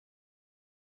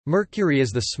Mercury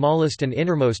is the smallest and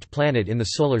innermost planet in the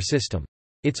Solar System.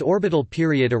 Its orbital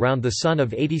period around the Sun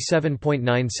of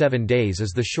 87.97 days is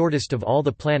the shortest of all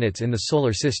the planets in the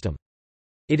Solar System.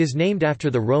 It is named after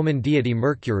the Roman deity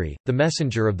Mercury, the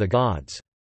messenger of the gods.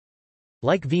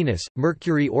 Like Venus,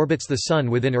 Mercury orbits the Sun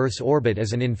within Earth's orbit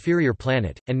as an inferior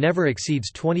planet, and never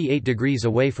exceeds 28 degrees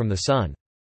away from the Sun.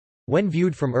 When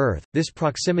viewed from Earth, this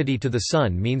proximity to the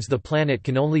Sun means the planet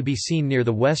can only be seen near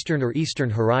the western or eastern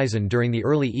horizon during the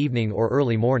early evening or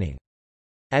early morning.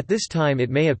 At this time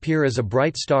it may appear as a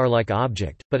bright star-like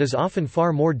object, but is often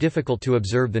far more difficult to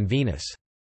observe than Venus.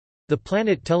 The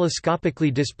planet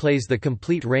telescopically displays the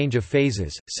complete range of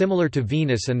phases, similar to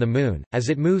Venus and the Moon, as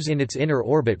it moves in its inner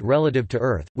orbit relative to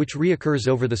Earth, which reoccurs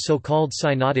over the so-called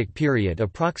synodic period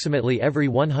approximately every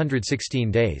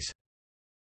 116 days.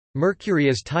 Mercury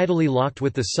is tidally locked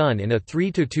with the Sun in a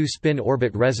 3-to-2 spin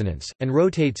orbit resonance, and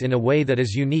rotates in a way that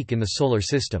is unique in the Solar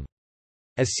System.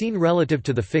 As seen relative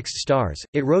to the fixed stars,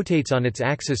 it rotates on its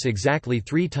axis exactly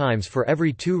 3 times for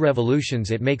every 2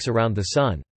 revolutions it makes around the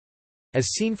Sun. As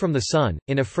seen from the Sun,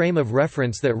 in a frame of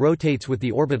reference that rotates with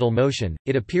the orbital motion,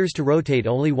 it appears to rotate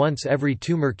only once every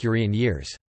 2 Mercurian years.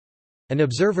 An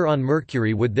observer on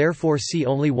Mercury would therefore see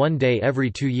only one day every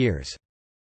 2 years.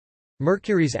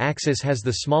 Mercury's axis has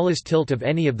the smallest tilt of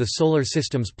any of the Solar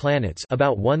System's planets,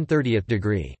 about 1/30th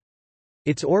degree.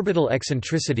 Its orbital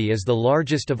eccentricity is the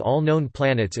largest of all known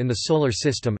planets in the Solar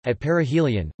System. At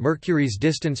perihelion, Mercury's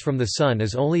distance from the Sun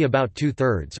is only about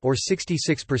 2/3 or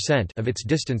 66% of its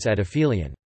distance at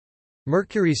aphelion.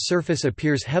 Mercury's surface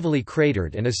appears heavily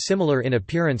cratered and is similar in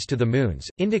appearance to the Moon's,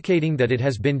 indicating that it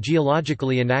has been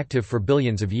geologically inactive for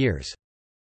billions of years.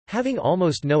 Having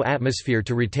almost no atmosphere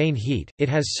to retain heat, it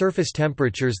has surface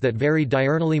temperatures that vary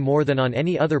diurnally more than on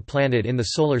any other planet in the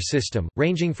Solar System,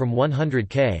 ranging from 100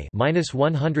 K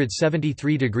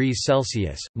 (-173 degrees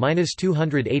Celsius,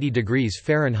 -280 degrees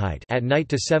Fahrenheit) at night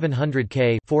to 700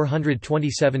 K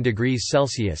 (427 degrees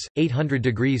Celsius, 800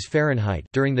 degrees Fahrenheit)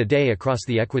 during the day across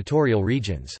the equatorial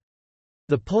regions.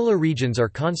 The polar regions are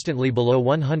constantly below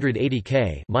 180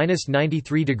 K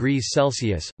 (-93 degrees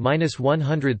Celsius,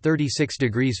 -136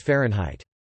 degrees Fahrenheit).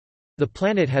 The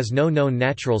planet has no known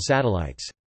natural satellites.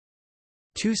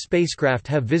 2 spacecraft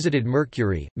have visited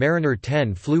Mercury. Mariner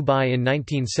 10 flew by in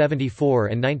 1974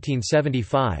 and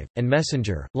 1975, and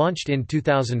Messenger, launched in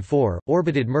 2004,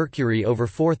 orbited Mercury over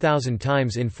 4,000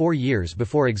 times in 4 years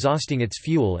before exhausting its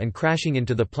fuel and crashing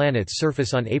into the planet's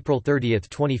surface on April 30,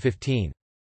 2015.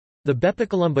 The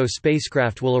Bepicolombo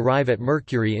spacecraft will arrive at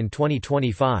Mercury in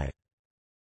 2025.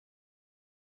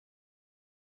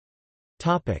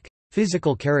 Topic: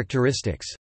 Physical characteristics.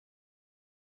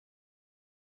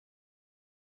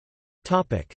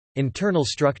 Topic: Internal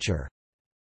structure.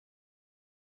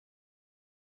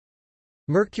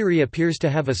 Mercury appears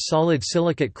to have a solid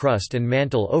silicate crust and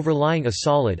mantle overlying a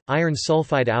solid, iron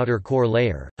sulfide outer core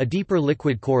layer, a deeper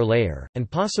liquid core layer,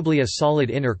 and possibly a solid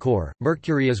inner core.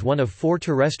 Mercury is one of 4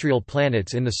 terrestrial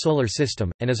planets in the Solar System,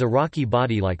 and is a rocky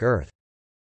body like Earth.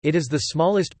 It is the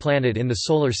smallest planet in the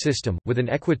Solar System, with an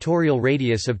equatorial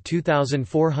radius of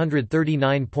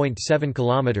 2,439.7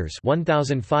 km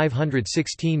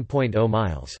 (1,516.0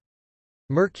 miles).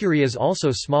 Mercury is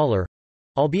also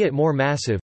smaller—albeit more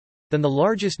massive— than the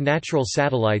largest natural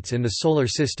satellites in the Solar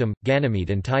System, Ganymede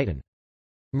and Titan.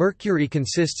 Mercury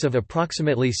consists of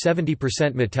approximately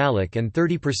 70% metallic and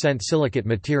 30% silicate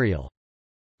material.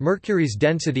 Mercury's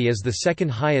density is the second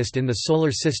highest in the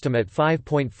Solar System at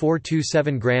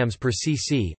 5.427 grams per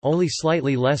cc, only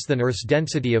slightly less than Earth's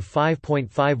density of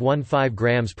 5.515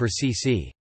 grams per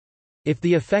cc. If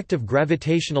the effect of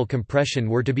gravitational compression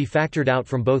were to be factored out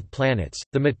from both planets,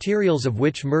 the materials of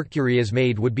which Mercury is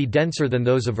made would be denser than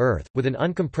those of Earth, with an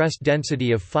uncompressed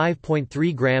density of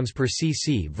 5.3 grams per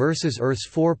cc versus Earth's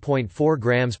 4.4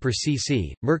 grams per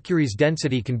cc. Mercury's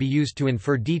density can be used to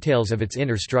infer details of its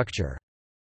inner structure.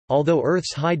 Although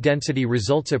Earth's high density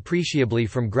results appreciably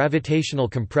from gravitational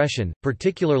compression,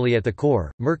 particularly at the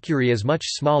core, Mercury is much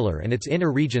smaller and its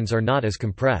inner regions are not as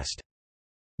compressed.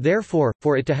 Therefore,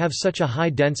 for it to have such a high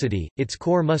density, its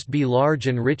core must be large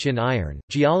and rich in iron.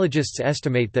 Geologists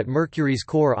estimate that Mercury's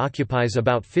core occupies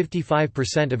about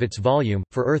 55% of its volume,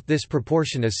 for Earth this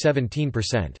proportion is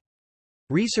 17%.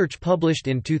 Research published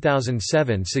in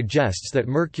 2007 suggests that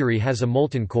Mercury has a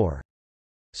molten core.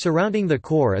 Surrounding the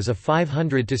core is a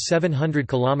 500 to 700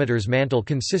 km mantle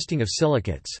consisting of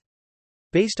silicates.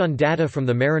 Based on data from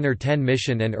the Mariner 10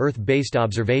 mission and Earth-based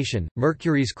observation,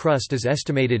 Mercury's crust is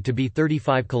estimated to be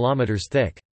 35 km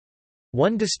thick.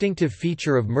 One distinctive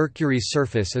feature of Mercury's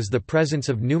surface is the presence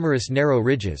of numerous narrow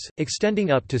ridges, extending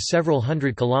up to several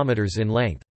hundred kilometers in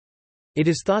length. It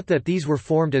is thought that these were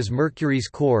formed as Mercury's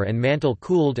core and mantle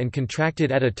cooled and contracted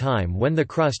at a time when the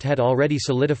crust had already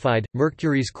solidified.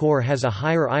 Mercury's core has a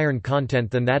higher iron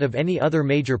content than that of any other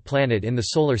major planet in the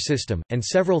Solar System, and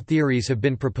several theories have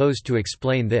been proposed to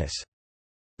explain this.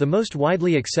 The most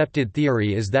widely accepted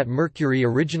theory is that Mercury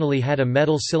originally had a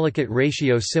metal-silicate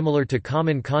ratio similar to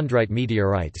common chondrite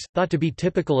meteorites, thought to be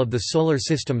typical of the Solar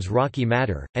System's rocky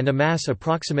matter, and a mass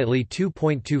approximately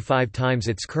 2.25 times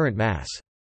its current mass.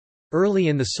 Early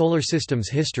in the Solar System's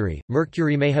history,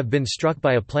 Mercury may have been struck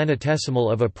by a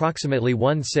planetesimal of approximately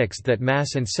 1/6 that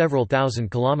mass and several thousand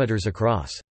kilometers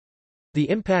across. The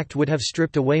impact would have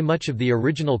stripped away much of the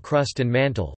original crust and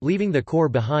mantle, leaving the core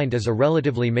behind as a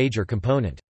relatively major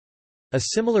component. A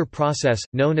similar process,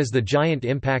 known as the giant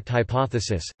impact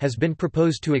hypothesis, has been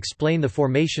proposed to explain the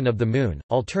formation of the Moon.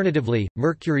 Alternatively,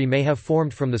 Mercury may have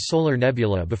formed from the solar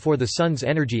nebula before the Sun's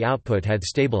energy output had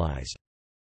stabilized.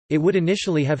 It would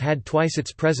initially have had twice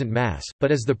its present mass, but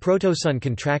as the protosun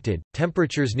contracted,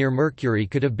 temperatures near Mercury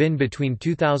could have been between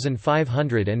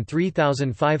 2,500 and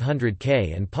 3,500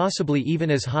 K and possibly even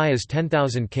as high as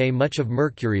 10,000 K. Much of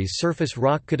Mercury's surface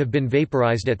rock could have been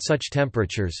vaporized at such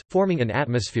temperatures, forming an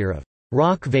atmosphere of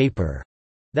rock vapor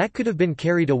that could have been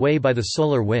carried away by the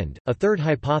solar wind. A third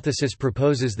hypothesis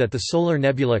proposes that the solar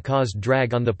nebula caused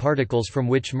drag on the particles from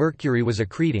which Mercury was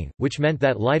accreting, which meant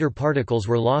that lighter particles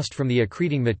were lost from the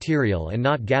accreting material and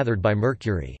not gathered by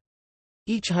Mercury.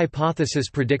 Each hypothesis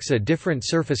predicts a different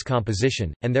surface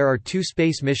composition, and there are 2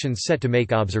 space missions set to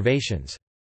make observations.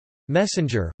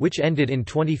 Messenger, which ended in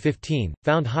 2015,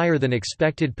 found higher than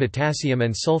expected potassium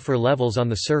and sulfur levels on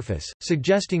the surface,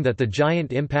 suggesting that the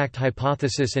giant impact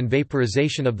hypothesis and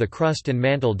vaporization of the crust and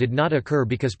mantle did not occur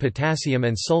because potassium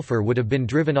and sulfur would have been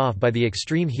driven off by the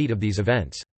extreme heat of these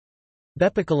events.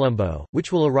 BepiColombo,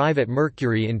 which will arrive at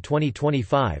Mercury in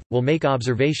 2025, will make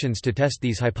observations to test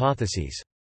these hypotheses.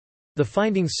 The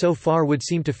findings so far would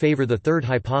seem to favor the third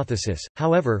hypothesis,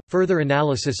 however, further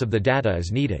analysis of the data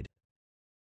is needed.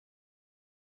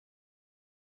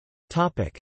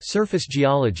 Surface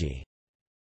geology.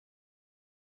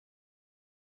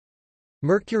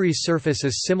 Mercury's surface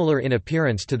is similar in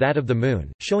appearance to that of the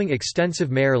Moon, showing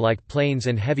extensive mare-like plains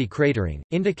and heavy cratering,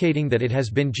 indicating that it has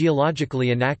been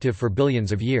geologically inactive for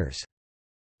billions of years.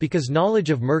 Because knowledge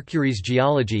of Mercury's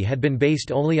geology had been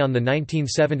based only on the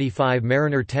 1975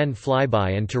 Mariner 10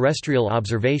 flyby and terrestrial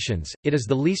observations, it is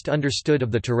the least understood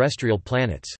of the terrestrial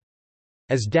planets.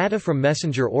 As data from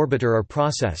Messenger orbiter are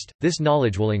processed, this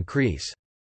knowledge will increase.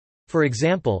 For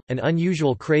example, an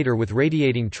unusual crater with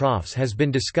radiating troughs has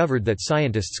been discovered that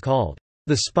scientists called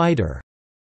the Spider.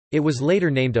 It was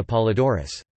later named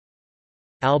Apollodorus.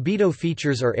 Albedo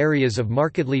features are areas of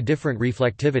markedly different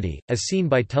reflectivity, as seen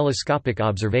by telescopic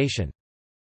observation.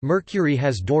 Mercury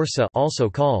has dorsa, also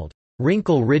called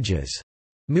wrinkle ridges,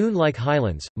 moon-like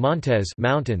highlands, montes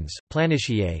mountains,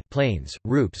 planitia plains,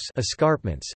 rupes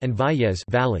escarpments, and valles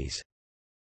valleys.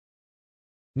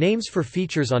 Names for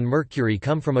features on Mercury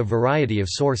come from a variety of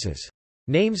sources.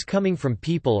 Names coming from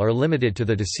people are limited to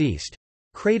the deceased.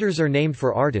 Craters are named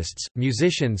for artists,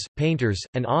 musicians, painters,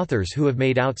 and authors who have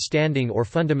made outstanding or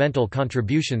fundamental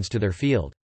contributions to their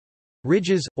field.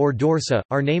 Ridges, or dorsa,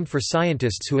 are named for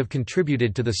scientists who have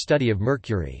contributed to the study of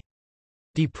Mercury.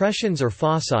 Depressions or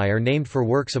fossae are named for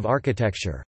works of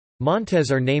architecture.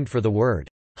 Montes are named for the word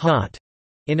hot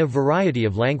in a variety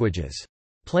of languages.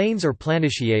 Plains or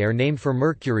planetiae are named for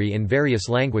Mercury in various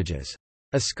languages.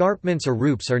 Escarpments or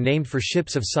rupes are named for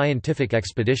ships of scientific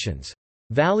expeditions.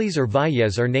 Valleys or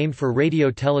valles are named for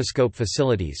radio telescope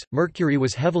facilities. Mercury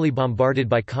was heavily bombarded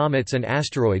by comets and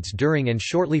asteroids during and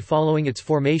shortly following its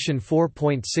formation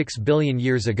 4.6 billion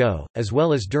years ago, as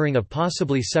well as during a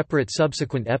possibly separate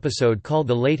subsequent episode called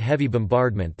the Late Heavy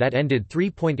Bombardment that ended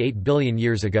 3.8 billion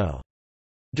years ago.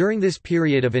 During this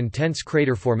period of intense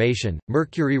crater formation,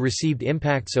 Mercury received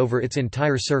impacts over its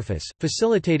entire surface,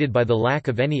 facilitated by the lack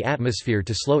of any atmosphere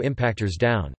to slow impactors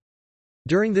down.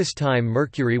 During this time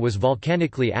Mercury was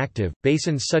volcanically active.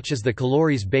 Basins such as the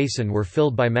Calores Basin were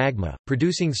filled by magma,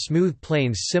 producing smooth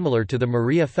plains similar to the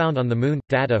Maria found on the Moon.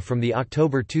 Data from the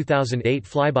October 2008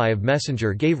 flyby of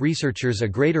Messenger gave researchers a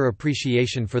greater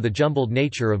appreciation for the jumbled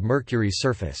nature of Mercury's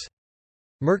surface.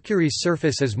 Mercury's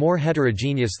surface is more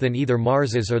heterogeneous than either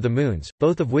Mars's or the Moon's,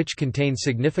 both of which contain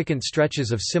significant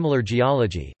stretches of similar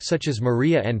geology, such as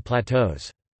Maria and plateaus.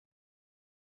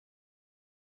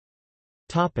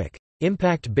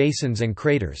 Impact basins and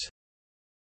craters.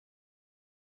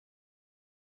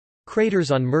 Craters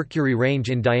on Mercury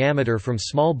range in diameter from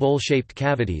small bowl-shaped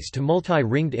cavities to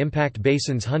multi-ringed impact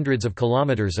basins hundreds of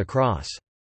kilometers across.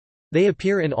 They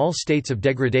appear in all states of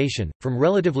degradation, from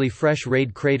relatively fresh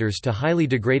rayed craters to highly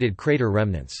degraded crater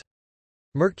remnants.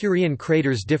 Mercurian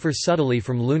craters differ subtly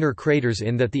from lunar craters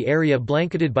in that the area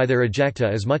blanketed by their ejecta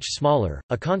is much smaller,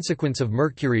 a consequence of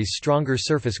Mercury's stronger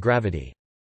surface gravity.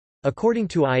 According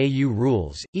to IAU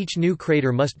rules, each new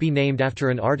crater must be named after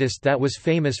an artist that was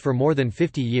famous for more than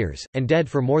 50 years, and dead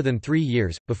for more than 3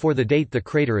 years, before the date the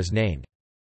crater is named.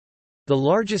 The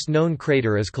largest known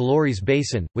crater is Calauries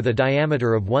Basin, with a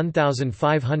diameter of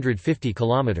 1,550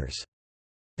 kilometers.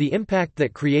 The impact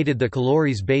that created the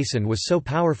Calauries Basin was so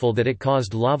powerful that it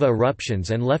caused lava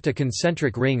eruptions and left a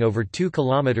concentric ring over 2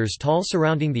 kilometers tall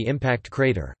surrounding the impact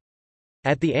crater.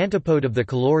 At the antipode of the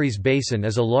Calauries Basin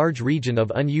is a large region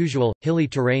of unusual, hilly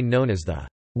terrain known as the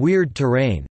weird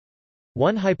terrain.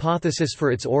 One hypothesis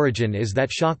for its origin is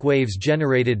that shock waves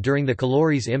generated during the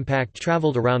Calauries impact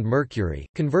traveled around Mercury,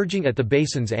 converging at the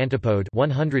basin's antipode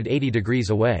 180 degrees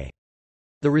away.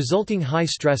 The resulting high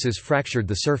stresses fractured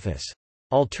the surface.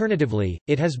 Alternatively,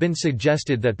 it has been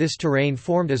suggested that this terrain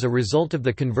formed as a result of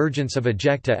the convergence of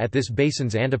ejecta at this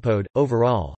basin's antipode.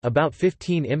 Overall, about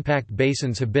 15 impact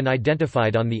basins have been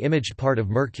identified on the imaged part of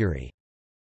Mercury.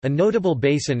 A notable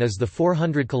basin is the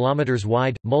 400 km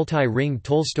wide, multi-ring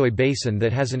Tolstoy Basin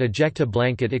that has an ejecta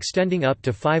blanket extending up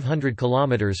to 500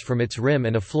 km from its rim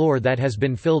and a floor that has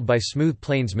been filled by smooth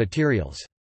plains materials.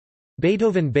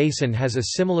 Beethoven Basin has a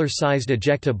similar-sized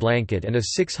ejecta blanket and a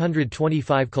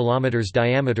 625 km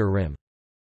diameter rim.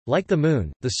 Like the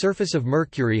Moon, the surface of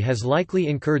Mercury has likely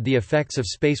incurred the effects of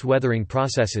space weathering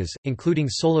processes, including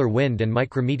solar wind and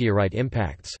micrometeorite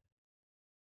impacts.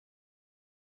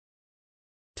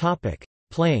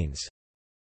 Plains.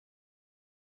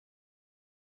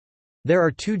 There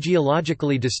are 2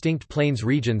 geologically distinct plains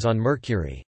regions on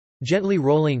Mercury. Gently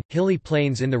rolling, hilly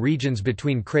plains in the regions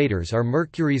between craters are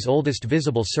Mercury's oldest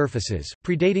visible surfaces,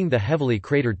 predating the heavily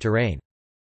cratered terrain.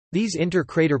 These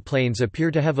inter-crater plains appear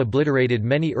to have obliterated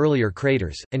many earlier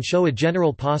craters, and show a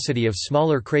general paucity of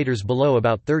smaller craters below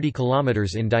about 30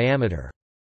 km in diameter.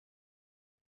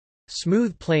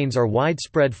 Smooth plains are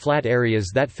widespread flat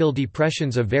areas that fill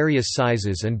depressions of various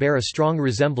sizes and bear a strong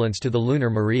resemblance to the lunar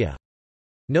Maria.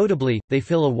 Notably, they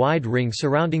fill a wide ring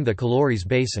surrounding the Calauries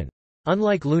Basin.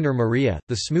 Unlike lunar Maria,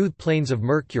 the smooth plains of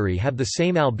Mercury have the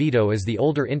same albedo as the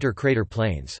older inter-crater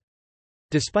plains.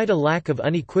 Despite a lack of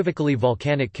unequivocally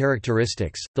volcanic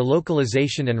characteristics, the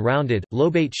localization and rounded,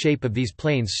 lobate shape of these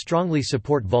plains strongly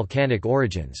support volcanic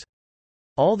origins.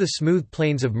 All the smooth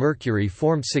plains of Mercury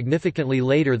formed significantly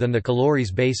later than the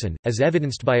Calauries Basin, as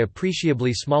evidenced by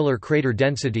appreciably smaller crater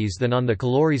densities than on the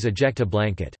Calauries ejecta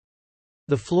blanket.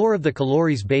 The floor of the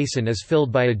Calauries Basin is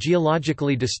filled by a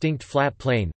geologically distinct flat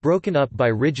plain, broken up by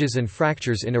ridges and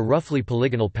fractures in a roughly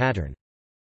polygonal pattern.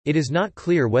 It is not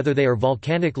clear whether they are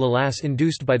volcanic lavas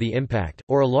induced by the impact,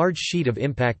 or a large sheet of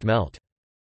impact melt.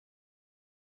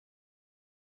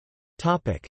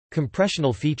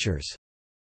 Compressional features.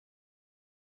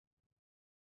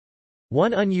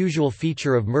 One unusual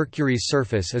feature of Mercury's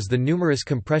surface is the numerous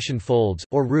compression folds,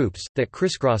 or roops, that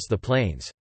crisscross the plains.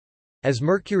 As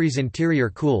Mercury's interior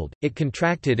cooled, it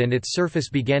contracted and its surface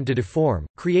began to deform,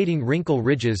 creating wrinkle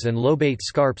ridges and lobate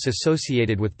scarps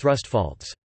associated with thrust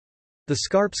faults. The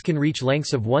scarps can reach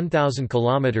lengths of 1,000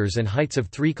 km and heights of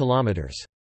 3 km.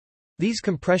 These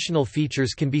compressional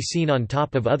features can be seen on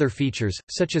top of other features,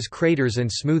 such as craters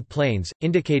and smooth plains,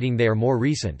 indicating they are more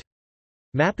recent.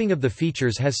 Mapping of the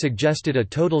features has suggested a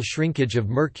total shrinkage of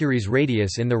Mercury's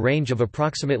radius in the range of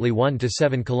approximately 1 to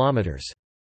 7 km.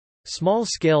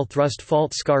 Small-scale thrust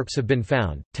fault scarps have been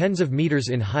found, tens of meters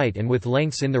in height and with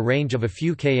lengths in the range of a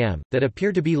few km, that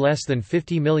appear to be less than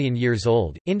 50 million years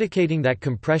old, indicating that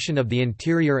compression of the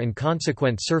interior and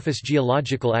consequent surface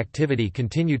geological activity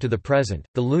continue to the present.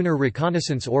 The Lunar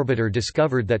Reconnaissance Orbiter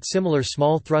discovered that similar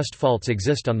small thrust faults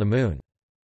exist on the Moon.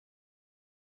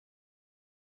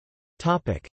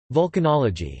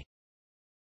 Volcanology.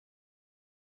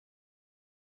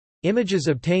 Images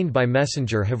obtained by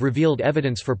MESSENGER have revealed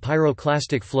evidence for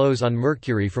pyroclastic flows on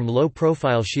Mercury from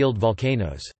low-profile shield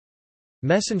volcanoes.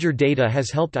 MESSENGER data has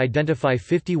helped identify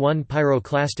 51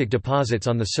 pyroclastic deposits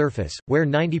on the surface, where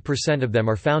 90% of them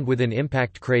are found within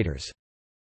impact craters.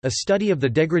 A study of the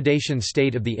degradation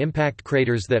state of the impact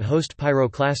craters that host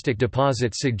pyroclastic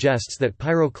deposits suggests that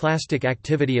pyroclastic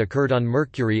activity occurred on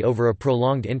Mercury over a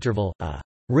prolonged interval. A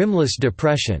rimless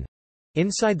depression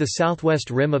inside the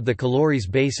southwest rim of the Calauries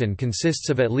Basin consists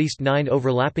of at least 9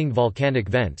 overlapping volcanic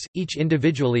vents, each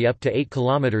individually up to 8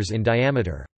 km in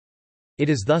diameter. It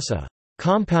is thus a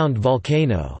compound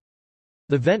volcano.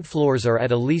 The vent floors are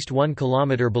at least 1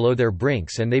 kilometer below their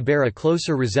brinks, and they bear a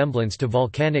closer resemblance to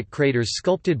volcanic craters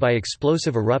sculpted by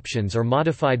explosive eruptions or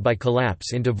modified by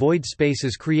collapse into void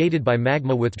spaces created by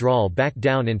magma withdrawal back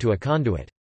down into a conduit.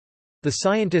 The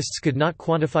scientists could not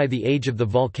quantify the age of the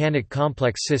volcanic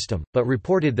complex system, but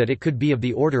reported that it could be of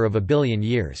the order of 1 billion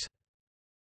years.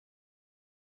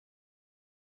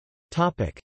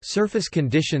 Surface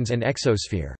conditions and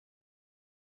exosphere.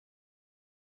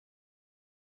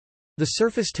 The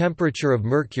surface temperature of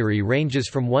Mercury ranges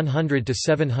from 100 to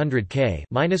 700 K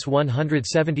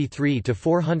 (-173 to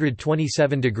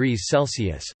 427 degrees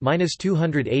Celsius,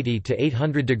 (-280 to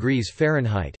 800 degrees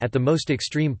Fahrenheit) at the most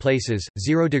extreme places,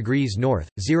 0 degrees north,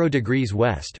 0 degrees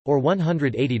west, or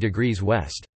 180 degrees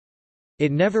west.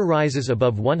 It never rises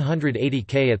above 180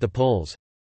 K at the poles,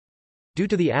 due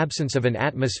to the absence of an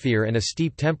atmosphere and a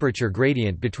steep temperature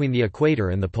gradient between the equator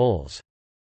and the poles.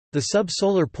 The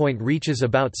subsolar point reaches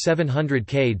about 700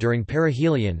 K during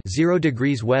perihelion, 0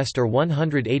 degrees west or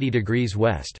 180 degrees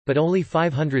west, but only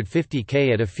 550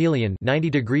 K at aphelion, 90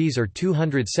 degrees or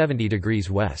 270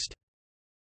 degrees west.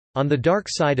 On the dark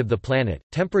side of the planet,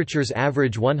 temperatures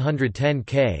average 110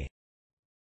 K.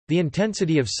 The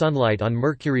intensity of sunlight on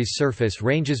Mercury's surface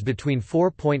ranges between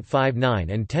 4.59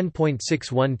 and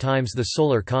 10.61 times the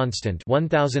solar constant,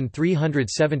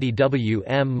 1370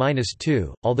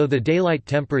 Wm-2. Although the daylight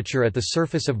temperature at the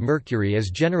surface of Mercury is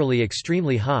generally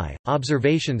extremely high,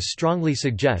 observations strongly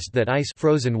suggest that ice,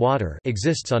 frozen water,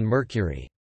 exists on Mercury.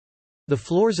 The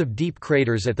floors of deep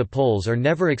craters at the poles are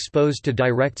never exposed to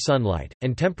direct sunlight,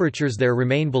 and temperatures there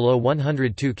remain below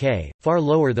 102 K, far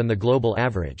lower than the global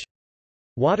average.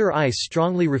 Water ice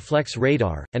strongly reflects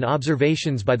radar, and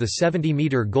observations by the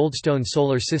 70-meter Goldstone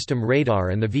Solar System radar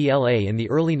and the VLA in the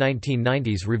early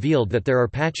 1990s revealed that there are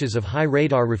patches of high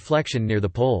radar reflection near the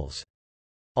poles.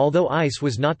 Although ice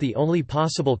was not the only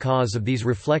possible cause of these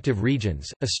reflective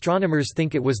regions, astronomers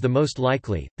think it was the most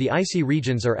likely. The icy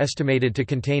regions are estimated to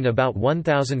contain about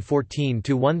 1,014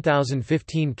 to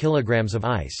 1,015 kilograms of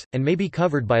ice, and may be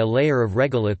covered by a layer of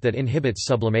regolith that inhibits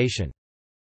sublimation.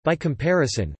 By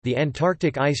comparison, the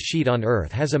Antarctic ice sheet on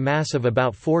Earth has a mass of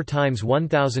about 4 times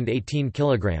 1,018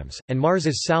 kilograms, and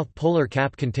Mars's south polar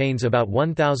cap contains about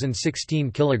 1,016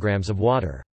 kilograms of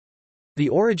water. The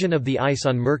origin of the ice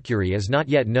on Mercury is not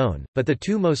yet known, but the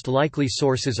two most likely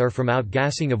sources are from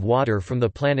outgassing of water from the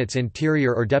planet's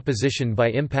interior or deposition by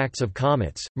impacts of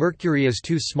comets. Mercury is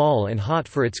too small and hot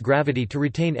for its gravity to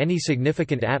retain any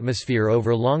significant atmosphere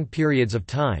over long periods of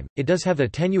time. It does have a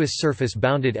tenuous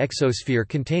surface-bounded exosphere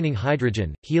containing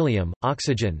hydrogen, helium,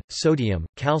 oxygen, sodium,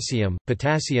 calcium,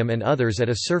 potassium and others at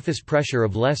a surface pressure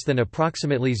of less than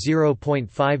approximately 0.5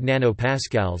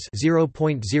 nanopascals,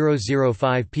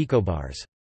 0.005 picobars.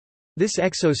 This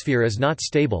exosphere is not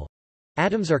stable.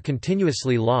 Atoms are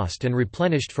continuously lost and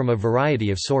replenished from a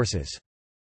variety of sources.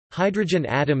 Hydrogen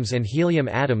atoms and helium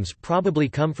atoms probably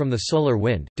come from the solar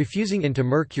wind, diffusing into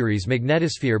Mercury's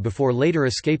magnetosphere before later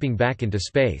escaping back into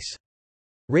space.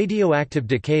 Radioactive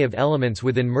decay of elements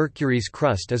within Mercury's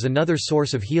crust is another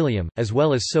source of helium, as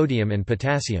well as sodium and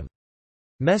potassium.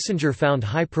 Messenger found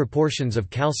high proportions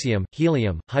of calcium,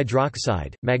 helium,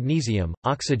 hydroxide, magnesium,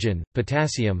 oxygen,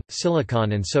 potassium,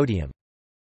 silicon and sodium.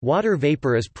 Water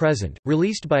vapor is present,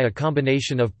 released by a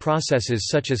combination of processes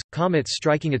such as, comets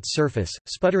striking its surface,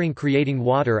 sputtering creating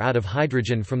water out of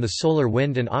hydrogen from the solar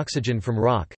wind and oxygen from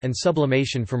rock, and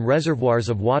sublimation from reservoirs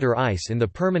of water ice in the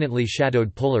permanently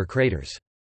shadowed polar craters.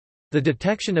 The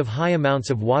detection of high amounts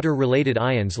of water-related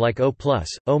ions like O+,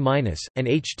 O-, and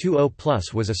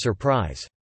H2O+ was a surprise.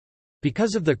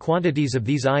 Because of the quantities of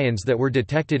these ions that were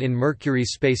detected in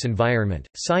Mercury's space environment,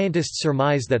 scientists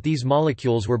surmise that these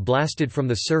molecules were blasted from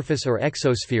the surface or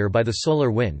exosphere by the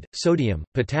solar wind. Sodium,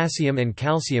 potassium, and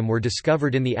calcium were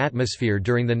discovered in the atmosphere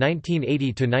during the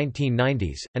 1980 to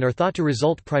 1990s, and are thought to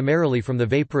result primarily from the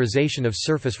vaporization of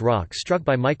surface rock struck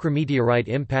by micrometeorite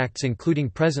impacts, including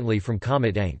presently from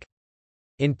Comet Encke.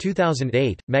 In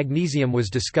 2008, magnesium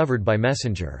was discovered by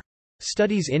Messenger.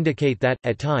 Studies indicate that,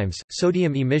 at times,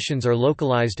 sodium emissions are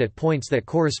localized at points that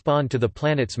correspond to the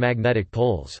planet's magnetic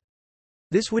poles.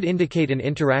 This would indicate an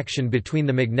interaction between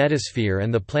the magnetosphere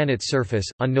and the planet's surface.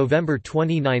 On November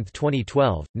 29,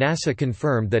 2012, NASA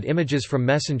confirmed that images from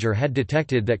Messenger had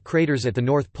detected that craters at the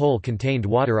North Pole contained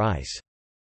water ice.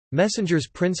 Messenger's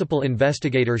principal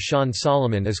investigator Sean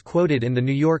Solomon is quoted in The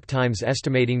New York Times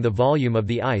estimating the volume of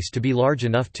the ice to be large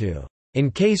enough to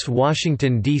encase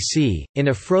Washington, D.C., in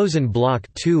a frozen block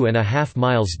 2.5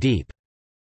 miles deep.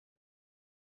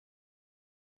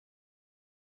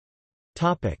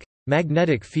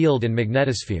 Magnetic field and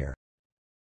magnetosphere.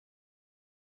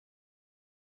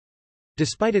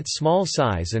 Despite its small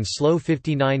size and slow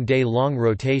 59-day-long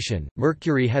rotation,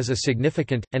 Mercury has a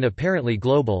significant, and apparently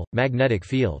global, magnetic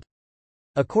field.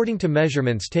 According to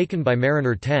measurements taken by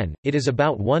Mariner 10, it is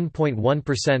about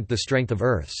 1.1% the strength of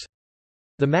Earth's.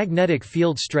 The magnetic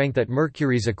field strength at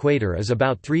Mercury's equator is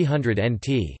about 300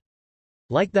 Nt.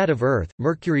 Like that of Earth,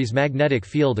 Mercury's magnetic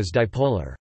field is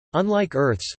dipolar. Unlike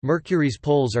Earth's, Mercury's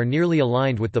poles are nearly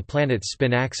aligned with the planet's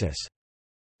spin axis.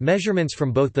 Measurements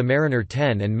from both the Mariner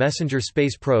 10 and Messenger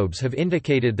space probes have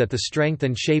indicated that the strength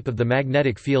and shape of the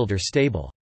magnetic field are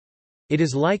stable. It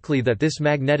is likely that this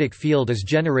magnetic field is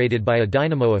generated by a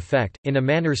dynamo effect, in a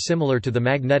manner similar to the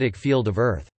magnetic field of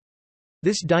Earth.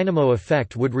 This dynamo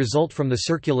effect would result from the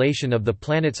circulation of the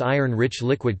planet's iron-rich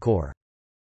liquid core.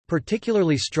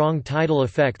 Particularly strong tidal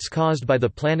effects caused by the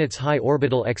planet's high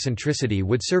orbital eccentricity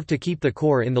would serve to keep the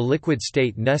core in the liquid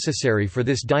state necessary for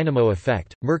this dynamo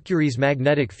effect. Mercury's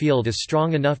magnetic field is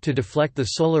strong enough to deflect the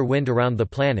solar wind around the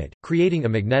planet, creating a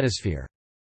magnetosphere.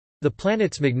 The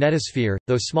planet's magnetosphere,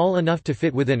 though small enough to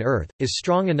fit within Earth, is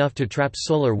strong enough to trap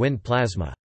solar wind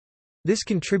plasma. This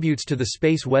contributes to the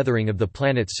space weathering of the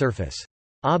planet's surface.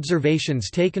 Observations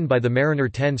taken by the Mariner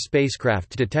 10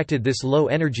 spacecraft detected this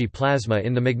low-energy plasma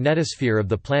in the magnetosphere of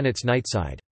the planet's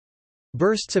nightside.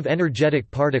 Bursts of energetic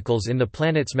particles in the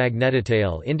planet's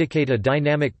magnetotail indicate a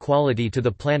dynamic quality to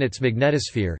the planet's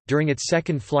magnetosphere. During its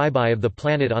second flyby of the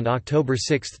planet on October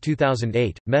 6,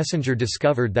 2008, Messenger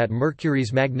discovered that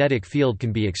Mercury's magnetic field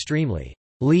can be extremely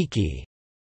leaky.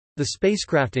 The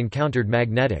spacecraft encountered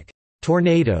magnetic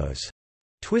tornadoes,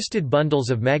 twisted bundles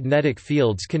of magnetic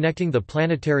fields connecting the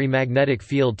planetary magnetic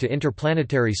field to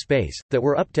interplanetary space, that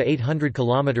were up to 800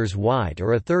 km wide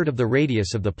or a third of the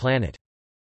radius of the planet.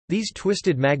 These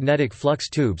twisted magnetic flux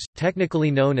tubes, technically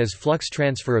known as flux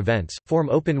transfer events, form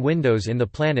open windows in the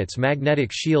planet's magnetic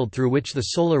shield through which the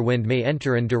solar wind may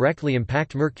enter and directly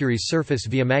impact Mercury's surface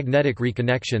via magnetic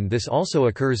reconnection. This also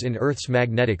occurs in Earth's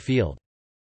magnetic field.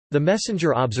 The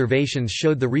Messenger observations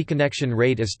showed the reconnection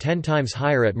rate is 10 times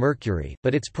higher at Mercury,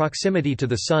 but its proximity to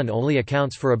the Sun only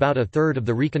accounts for about a third of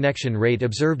the reconnection rate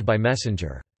observed by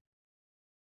Messenger.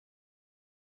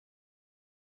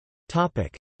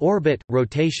 Orbit,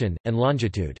 rotation, and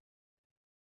longitude.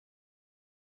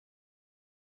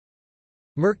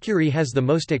 Mercury has the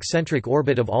most eccentric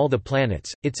orbit of all the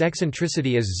planets. Its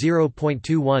eccentricity is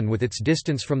 0.21 with its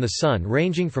distance from the Sun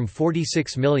ranging from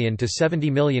 46 million to 70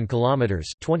 million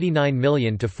kilometers, 29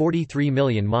 million to 43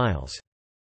 million miles.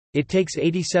 It takes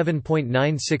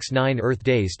 87.969 Earth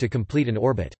days to complete an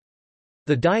orbit.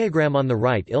 The diagram on the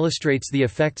right illustrates the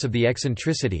effects of the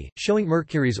eccentricity, showing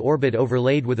Mercury's orbit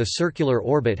overlaid with a circular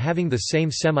orbit having the same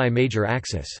semi-major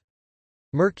axis.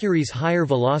 Mercury's higher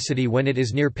velocity when it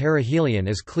is near perihelion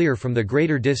is clear from the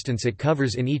greater distance it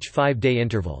covers in each 5-day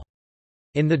interval.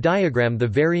 In the diagram, the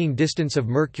varying distance of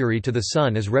Mercury to the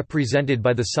Sun is represented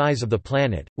by the size of the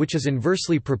planet, which is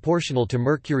inversely proportional to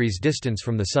Mercury's distance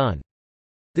from the Sun.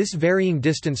 This varying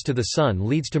distance to the Sun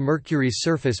leads to Mercury's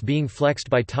surface being flexed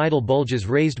by tidal bulges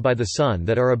raised by the Sun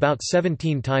that are about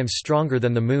 17 times stronger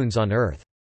than the Moon's on Earth.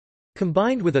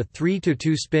 Combined with a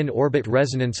 3:2 spin orbit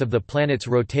resonance of the planet's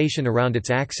rotation around its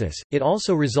axis, it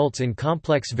also results in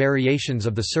complex variations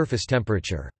of the surface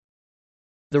temperature.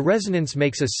 The resonance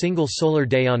makes a single solar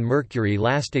day on Mercury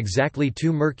last exactly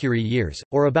 2 Mercury years,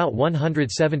 or about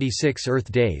 176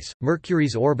 Earth days.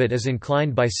 Mercury's orbit is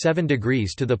inclined by 7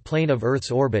 degrees to the plane of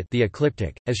Earth's orbit, the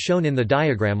ecliptic, as shown in the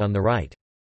diagram on the right.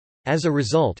 As a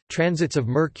result, transits of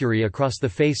Mercury across the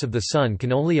face of the Sun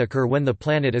can only occur when the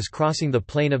planet is crossing the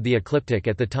plane of the ecliptic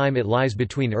at the time it lies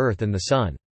between Earth and the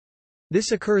Sun.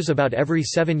 This occurs about every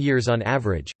 7 years on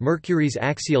average. Mercury's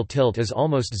axial tilt is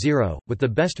almost zero, with the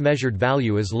best measured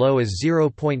value as low as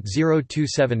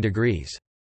 0.027 degrees.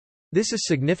 This is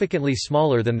significantly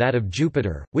smaller than that of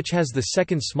Jupiter, which has the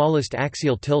second smallest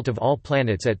axial tilt of all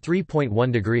planets at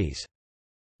 3.1 degrees.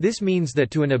 This means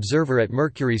that to an observer at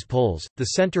Mercury's poles,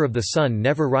 the center of the Sun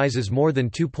never rises more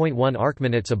than 2.1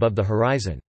 arcminutes above the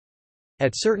horizon.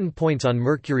 At certain points on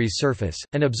Mercury's surface,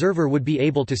 an observer would be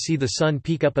able to see the Sun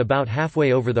peak up about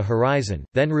halfway over the horizon,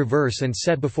 then reverse and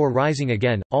set before rising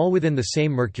again, all within the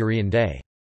same Mercurian day.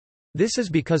 This is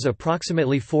because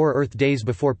approximately 4 Earth days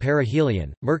before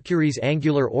perihelion, Mercury's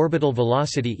angular orbital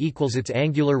velocity equals its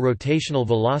angular rotational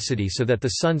velocity so that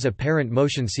the Sun's apparent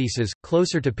motion ceases.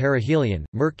 Closer to perihelion,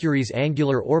 Mercury's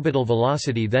angular orbital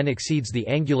velocity then exceeds the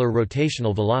angular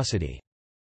rotational velocity.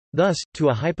 Thus, to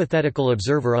a hypothetical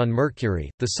observer on Mercury,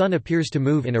 the Sun appears to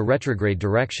move in a retrograde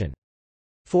direction.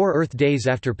 4 Earth days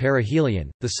after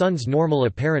perihelion, the Sun's normal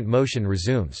apparent motion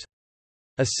resumes.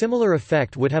 A similar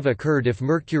effect would have occurred if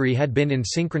Mercury had been in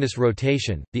synchronous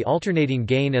rotation. The alternating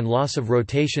gain and loss of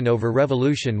rotation over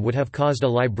revolution would have caused a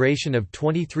libration of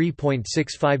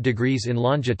 23.65 degrees in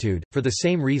longitude. For the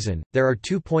same reason, there are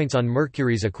 2 points on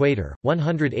Mercury's equator,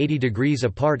 180 degrees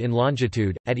apart in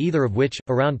longitude, at either of which,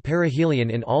 around perihelion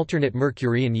in alternate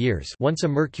Mercurian years, once a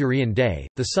Mercurian day,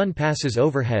 the Sun passes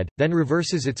overhead, then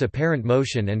reverses its apparent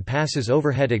motion and passes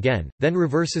overhead again, then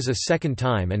reverses a second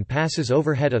time and passes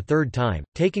overhead a third time,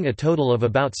 taking a total of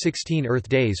about 16 Earth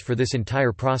days for this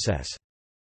entire process.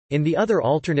 In the other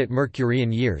alternate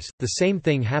Mercurian years, the same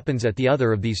thing happens at the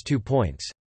other of these 2 points.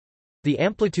 The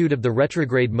amplitude of the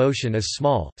retrograde motion is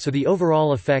small, so the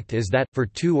overall effect is that, for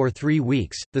 2 or 3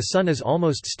 weeks, the Sun is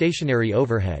almost stationary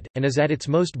overhead, and is at its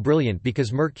most brilliant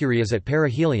because Mercury is at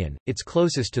perihelion, its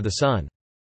closest to the Sun.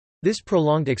 This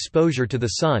prolonged exposure to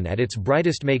the Sun at its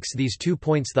brightest makes these 2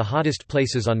 points the hottest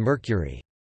places on Mercury.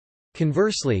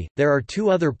 Conversely, there are 2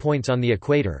 other points on the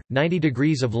equator, 90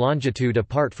 degrees of longitude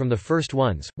apart from the first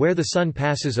ones, where the Sun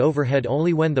passes overhead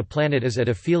only when the planet is at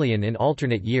aphelion in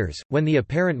alternate years, when the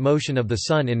apparent motion of the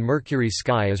Sun in Mercury's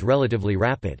sky is relatively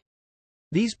rapid.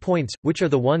 These points, which are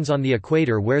the ones on the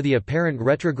equator where the apparent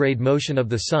retrograde motion of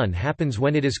the Sun happens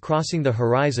when it is crossing the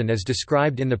horizon as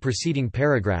described in the preceding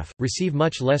paragraph, receive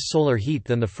much less solar heat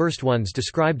than the first ones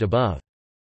described above.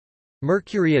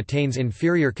 Mercury attains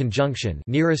inferior conjunction,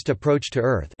 nearest approach to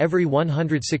Earth, every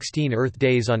 116 Earth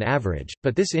days on average,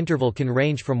 but this interval can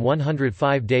range from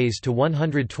 105 days to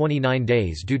 129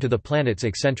 days due to the planet's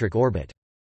eccentric orbit.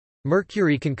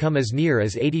 Mercury can come as near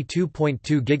as 82.2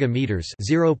 gigameters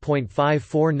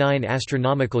 (0.549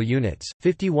 astronomical units,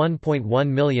 51.1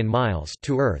 million miles)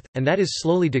 to Earth, and that is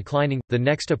slowly declining. The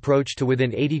next approach to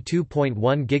within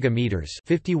 82.1 gigameters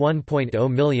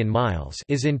 (51.0 million miles)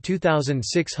 is in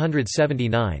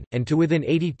 2679, and to within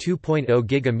 82.0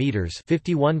 gigameters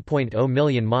 (51.0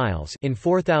 million miles) in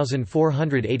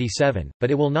 4487, but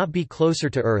it will not be closer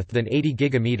to Earth than 80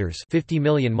 gigameters (50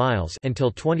 million miles)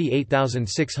 until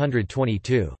 28622.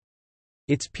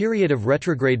 Its period of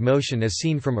retrograde motion as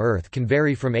seen from Earth can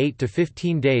vary from 8 to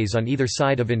 15 days on either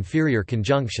side of inferior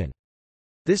conjunction.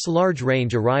 This large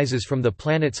range arises from the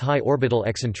planet's high orbital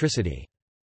eccentricity.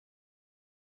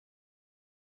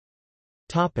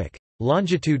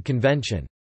 Longitude convention.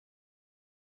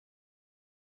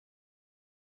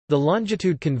 The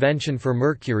longitude convention for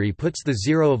Mercury puts the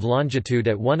zero of longitude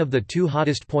at one of the 2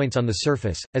 hottest points on the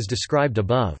surface, as described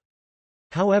above.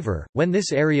 However, when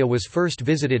this area was first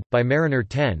visited, by Mariner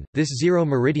 10, this zero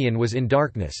meridian was in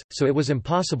darkness, so it was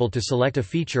impossible to select a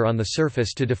feature on the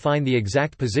surface to define the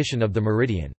exact position of the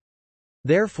meridian.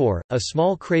 Therefore, a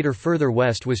small crater further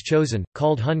west was chosen,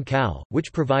 called Hun Cal,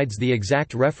 which provides the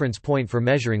exact reference point for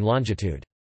measuring longitude.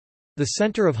 The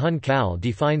center of Hun Cal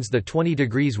defines the 20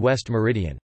 degrees west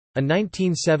meridian. A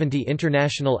 1970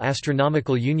 International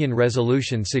Astronomical Union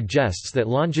resolution suggests that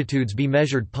longitudes be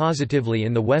measured positively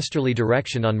in the westerly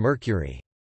direction on Mercury.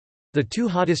 The 2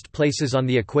 hottest places on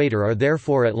the equator are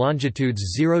therefore at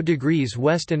longitudes 0 degrees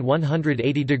west and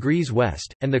 180 degrees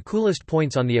west, and the coolest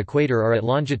points on the equator are at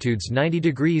longitudes 90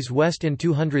 degrees west and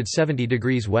 270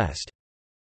 degrees west.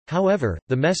 However,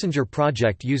 the MESSENGER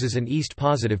project uses an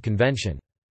east-positive convention.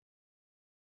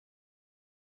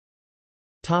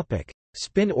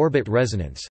 Spin-orbit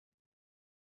resonance.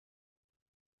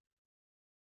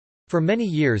 For many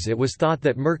years it was thought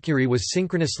that Mercury was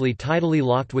synchronously tidally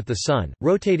locked with the Sun,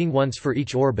 rotating once for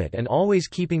each orbit and always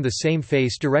keeping the same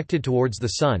face directed towards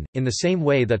the Sun, in the same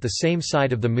way that the same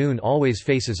side of the Moon always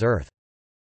faces Earth.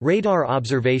 Radar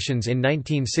observations in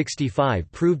 1965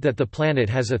 proved that the planet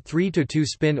has a 3-to-2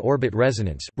 spin-orbit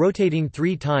resonance, rotating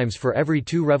 3 times for every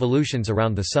 2 revolutions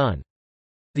around the Sun.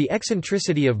 The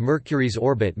eccentricity of Mercury's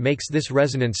orbit makes this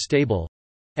resonance stable.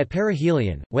 At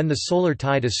perihelion, when the solar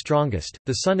tide is strongest,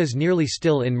 the Sun is nearly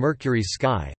still in Mercury's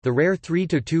sky. The rare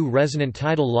 3-to-2 resonant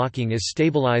tidal locking is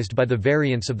stabilized by the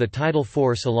variance of the tidal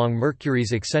force along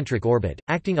Mercury's eccentric orbit,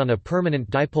 acting on a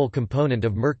permanent dipole component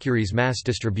of Mercury's mass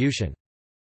distribution.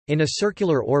 In a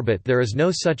circular orbit there is no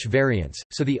such variance,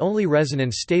 so the only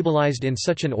resonance stabilized in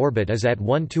such an orbit is at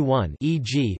 1-to-1,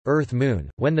 e.g., Earth-Moon,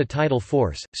 when the tidal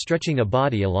force, stretching a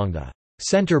body along the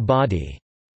center body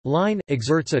line,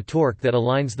 exerts a torque that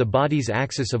aligns the body's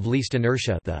axis of least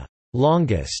inertia, the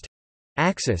longest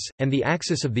axis, and the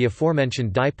axis of the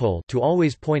aforementioned dipole to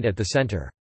always point at the center.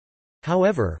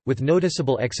 However, with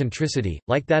noticeable eccentricity,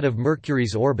 like that of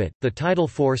Mercury's orbit, the tidal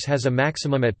force has a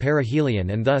maximum at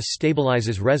perihelion and thus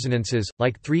stabilizes resonances,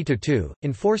 like 3:2,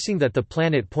 enforcing that the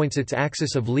planet points its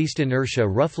axis of least inertia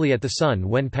roughly at the Sun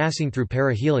when passing through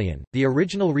perihelion. The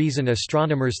original reason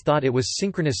astronomers thought it was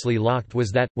synchronously locked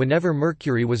was that, whenever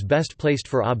Mercury was best placed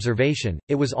for observation,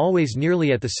 it was always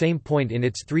nearly at the same point in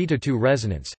its 3:2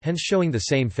 resonance, hence showing the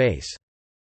same face.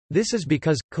 This is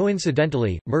because,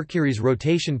 coincidentally, Mercury's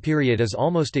rotation period is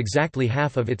almost exactly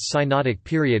half of its synodic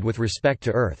period with respect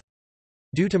to Earth.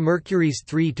 Due to Mercury's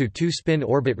 3:2 spin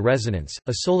orbit resonance,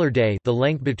 a solar day, the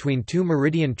length between two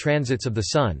meridian transits of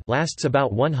the Sun, lasts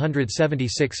about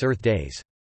 176 Earth days.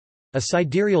 A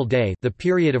sidereal day, the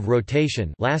period of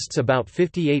rotation, lasts about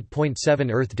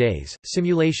 58.7 Earth days.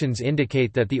 Simulations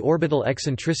indicate that the orbital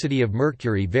eccentricity of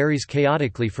Mercury varies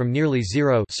chaotically from nearly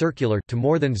zero circular to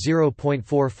more than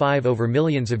 0.45 over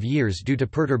millions of years due to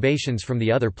perturbations from the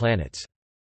other planets.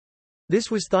 This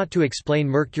was thought to explain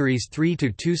Mercury's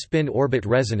 3:2 spin orbit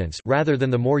resonance rather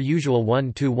than the more usual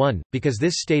 1:1, because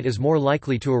this state is more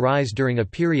likely to arise during a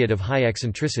period of high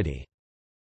eccentricity.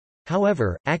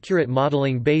 However, accurate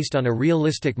modeling based on a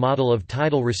realistic model of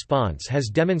tidal response has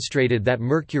demonstrated that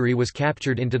Mercury was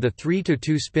captured into the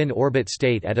 3:2 spin orbit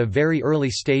state at a very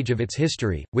early stage of its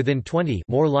history, within 20,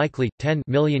 more likely 10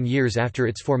 million years after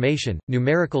its formation.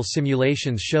 Numerical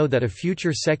simulations show that a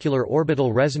future secular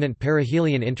orbital resonant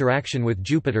perihelion interaction with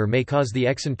Jupiter may cause the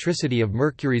eccentricity of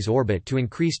Mercury's orbit to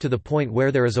increase to the point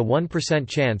where there is a 1%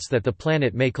 chance that the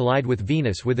planet may collide with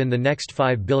Venus within the next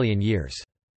 5 billion years.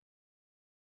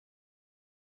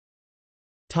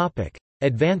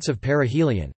 Advance of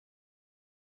perihelion.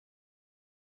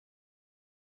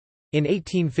 In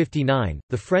 1859,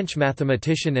 the French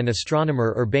mathematician and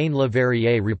astronomer Urbain Le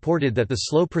Verrier reported that the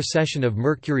slow precession of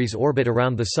Mercury's orbit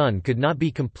around the Sun could not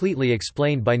be completely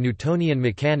explained by Newtonian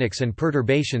mechanics and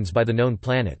perturbations by the known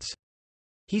planets.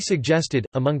 He suggested,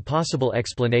 among possible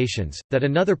explanations, that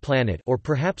another planet, or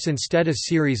perhaps instead a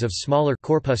series of smaller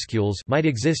corpuscles, might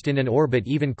exist in an orbit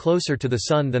even closer to the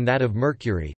Sun than that of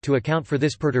Mercury. To account for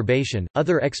this perturbation,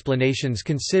 other explanations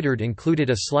considered included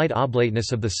a slight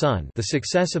oblateness of the Sun. The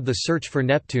success of the search for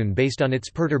Neptune based on its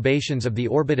perturbations of the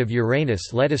orbit of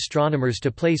Uranus led astronomers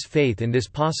to place faith in this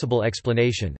possible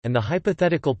explanation, and the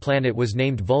hypothetical planet was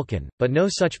named Vulcan, but no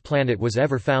such planet was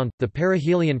ever found. The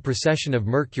perihelion precession of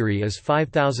Mercury is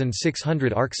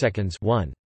 5,600 arcseconds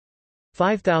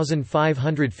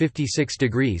 5,556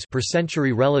 degrees per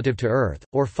century relative to Earth,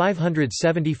 or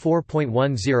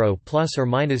 574.10 plus or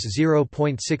minus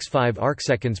 0.65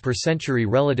 arcseconds per century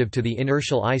relative to the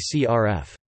inertial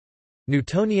ICRF.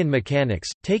 Newtonian mechanics,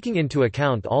 taking into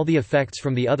account all the effects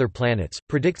from the other planets,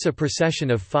 predicts a precession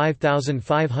of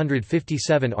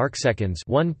 5,557 arcseconds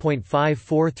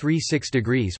 1.5436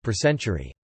 degrees per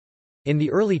century. In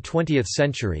the early 20th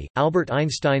century, Albert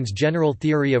Einstein's general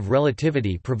theory of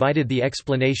relativity provided the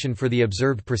explanation for the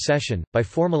observed precession, by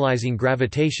formalizing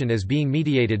gravitation as being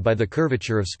mediated by the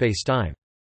curvature of spacetime.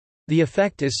 The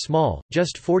effect is small,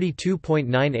 just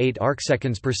 42.98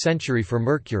 arcseconds per century for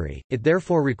Mercury, it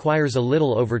therefore requires a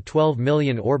little over 12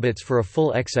 million orbits for a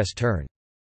full excess turn.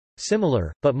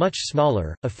 Similar, but much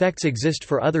smaller, effects exist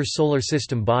for other Solar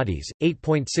System bodies,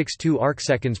 8.62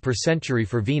 arcseconds per century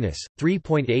for Venus,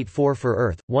 3.84 for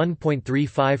Earth,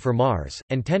 1.35 for Mars,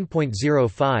 and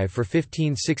 10.05 for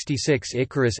 1566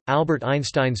 Icarus. Albert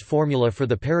Einstein's formula for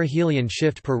the perihelion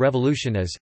shift per revolution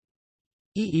is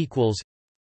E equals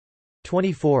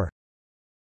 24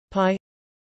 pi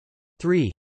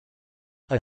 3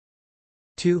 a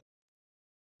 2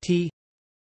 t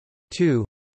 2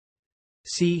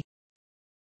 c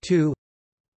 2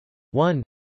 1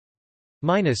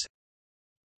 minus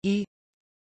e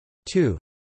 2.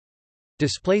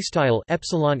 Display style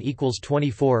epsilon equals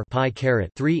 24 pi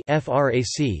caret 3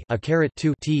 frac a caret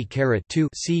 2 t caret 2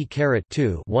 c caret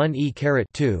 2 1 e caret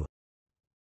 2,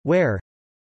 where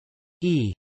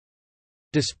e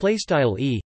display style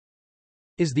e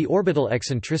is the orbital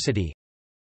eccentricity,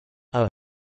 a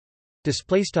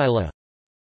display style a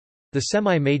the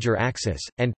semi-major axis,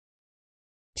 and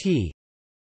t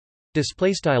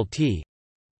display style t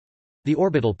the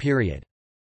orbital period.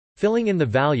 Filling in the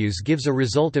values gives a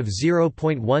result of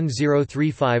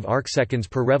 0.1035 arcseconds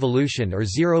per revolution or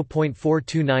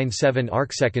 0.4297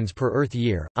 arcseconds per Earth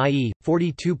year, i.e.,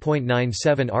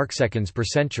 42.97 arcseconds per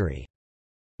century.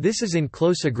 This is in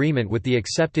close agreement with the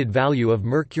accepted value of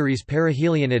Mercury's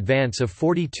perihelion advance of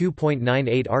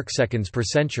 42.98 arcseconds per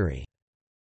century.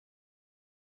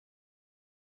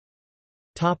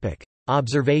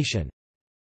 Observation.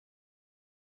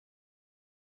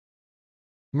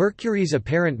 Mercury's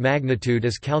apparent magnitude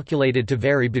is calculated to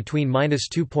vary between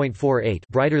 -2.48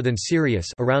 brighter than Sirius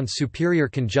around superior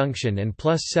conjunction and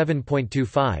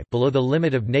 +7.25 below the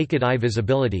limit of naked eye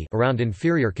visibility around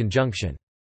inferior conjunction.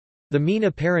 The mean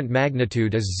apparent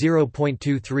magnitude is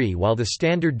 0.23 while the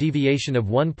standard deviation of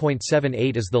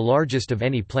 1.78 is the largest of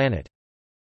any planet.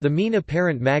 The mean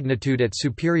apparent magnitude at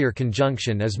superior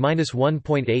conjunction is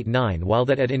 -1.89 while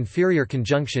that at inferior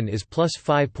conjunction is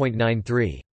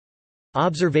 +5.93.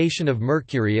 Observation of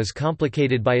Mercury is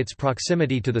complicated by its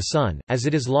proximity to the Sun, as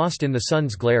it is lost in the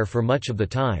Sun's glare for much of the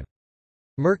time.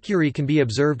 Mercury can be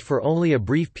observed for only a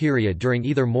brief period during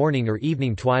either morning or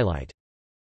evening twilight.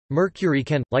 Mercury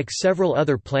can, like several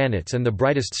other planets and the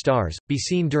brightest stars, be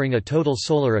seen during a total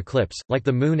solar eclipse. Like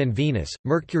the Moon and Venus,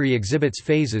 Mercury exhibits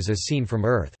phases as seen from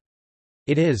Earth.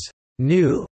 It is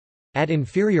new at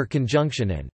inferior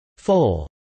conjunction and full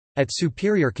at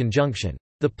superior conjunction.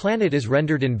 The planet is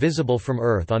rendered invisible from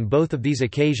Earth on both of these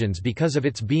occasions because of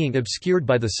its being obscured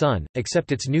by the Sun,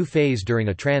 except its new phase during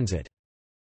a transit.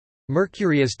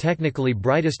 Mercury is technically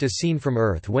brightest as seen from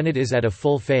Earth when it is at a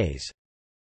full phase.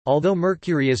 Although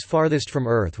Mercury is farthest from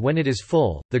Earth when it is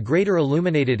full, the greater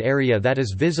illuminated area that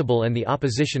is visible and the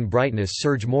opposition brightness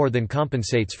surge more than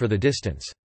compensates for the distance.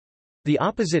 The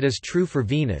opposite is true for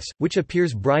Venus, which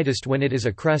appears brightest when it is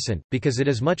a crescent, because it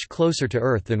is much closer to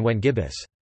Earth than when gibbous.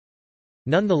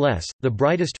 Nonetheless, the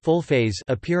brightest full phase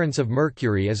appearance of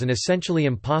Mercury is an essentially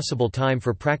impossible time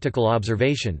for practical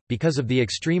observation, because of the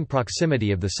extreme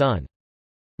proximity of the Sun.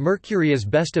 Mercury is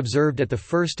best observed at the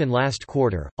first and last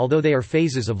quarter, although they are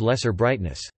phases of lesser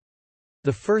brightness.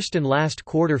 The first and last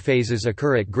quarter phases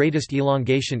occur at greatest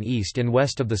elongation east and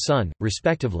west of the Sun,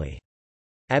 respectively.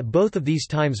 At both of these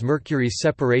times Mercury's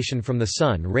separation from the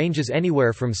Sun ranges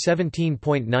anywhere from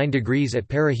 17.9 degrees at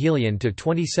perihelion to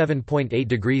 27.8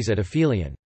 degrees at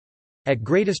aphelion. At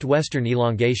greatest western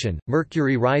elongation,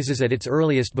 Mercury rises at its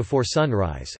earliest before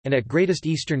sunrise, and at greatest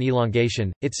eastern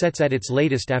elongation, it sets at its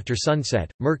latest after sunset.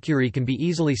 Mercury can be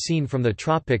easily seen from the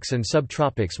tropics and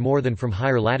subtropics more than from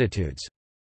higher latitudes.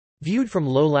 Viewed from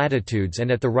low latitudes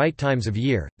and at the right times of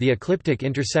year, the ecliptic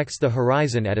intersects the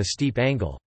horizon at a steep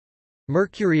angle.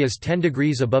 Mercury is 10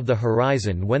 degrees above the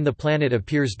horizon when the planet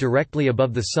appears directly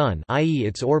above the Sun, i.e.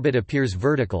 its orbit appears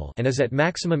vertical, and is at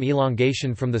maximum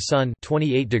elongation from the Sun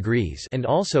 28 degrees and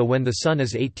also when the Sun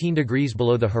is 18 degrees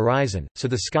below the horizon, so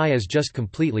the sky is just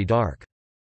completely dark.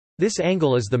 This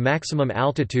angle is the maximum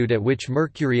altitude at which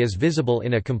Mercury is visible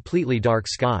in a completely dark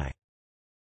sky.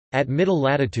 At middle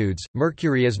latitudes,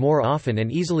 Mercury is more often and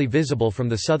easily visible from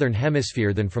the southern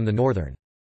hemisphere than from the northern.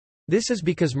 This is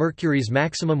because Mercury's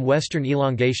maximum western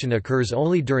elongation occurs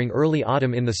only during early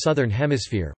autumn in the southern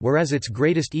hemisphere, whereas its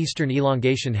greatest eastern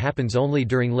elongation happens only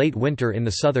during late winter in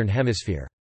the southern hemisphere.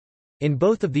 In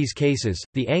both of these cases,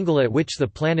 the angle at which the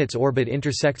planet's orbit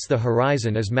intersects the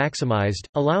horizon is maximized,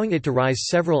 allowing it to rise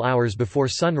several hours before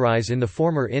sunrise in the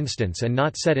former instance and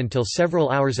not set until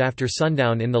several hours after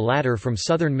sundown in the latter. From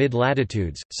southern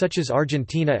mid-latitudes, such as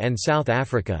Argentina and South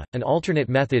Africa, an alternate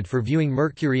method for viewing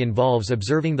Mercury involves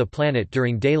observing the planet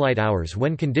during daylight hours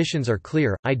when conditions are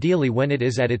clear, ideally when it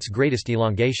is at its greatest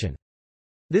elongation.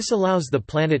 This allows the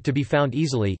planet to be found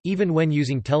easily, even when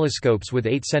using telescopes with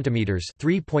 8 cm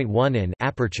 (3.1 in)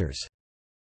 apertures.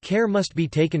 Care must be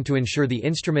taken to ensure the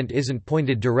instrument isn't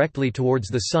pointed directly towards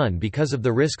the Sun because of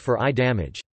the risk for eye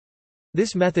damage.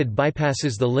 This method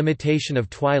bypasses the limitation of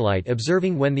twilight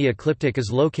observing when the ecliptic is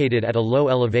located at a low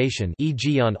elevation,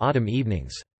 e.g. on autumn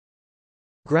evenings.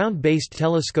 Ground-based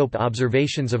telescope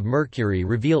observations of Mercury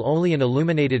reveal only an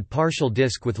illuminated partial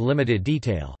disk with limited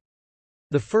detail.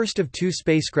 The first of 2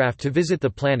 spacecraft to visit the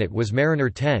planet was Mariner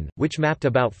 10, which mapped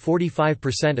about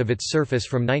 45% of its surface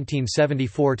from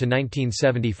 1974 to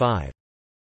 1975.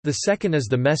 The second is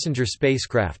the Messenger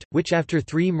spacecraft, which after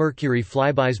 3 Mercury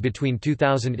flybys between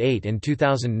 2008 and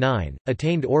 2009,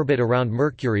 attained orbit around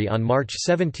Mercury on March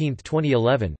 17,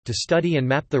 2011, to study and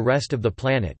map the rest of the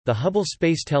planet. The Hubble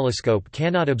Space Telescope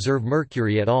cannot observe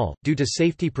Mercury at all, due to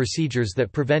safety procedures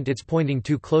that prevent its pointing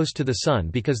too close to the Sun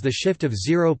because the shift of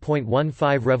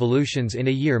 0.15 revolutions in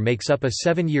a year makes up a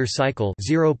 7-year cycle.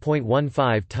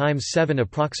 0.15 times 7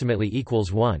 approximately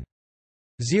equals 1.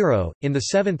 0. In the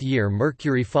 7th year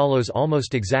Mercury follows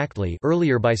almost exactly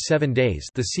earlier by 7 days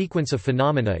the sequence of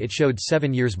phenomena it showed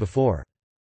 7 years before.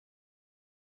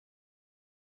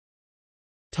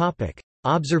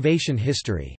 Observation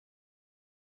history.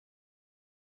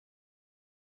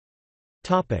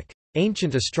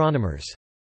 Ancient astronomers.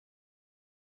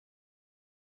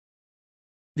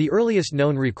 The earliest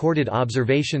known recorded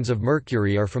observations of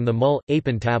Mercury are from the Mull,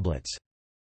 Apen tablets.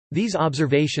 These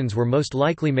observations were most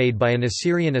likely made by an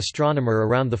Assyrian astronomer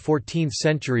around the 14th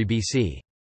century BC.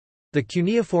 The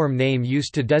cuneiform name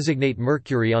used to designate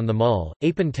Mercury on the Mul,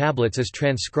 Apen tablets is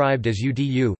transcribed as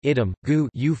Udu, Idum, Gu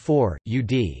U4,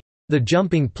 Ud, the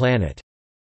jumping planet.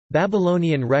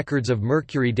 Babylonian records of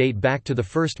Mercury date back to the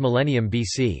 1st millennium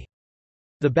BC.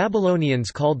 The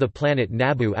Babylonians called the planet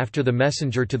Nabu after the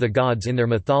messenger to the gods in their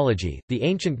mythology. The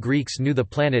ancient Greeks knew the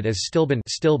planet as Stilben,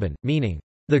 meaning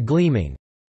the gleaming,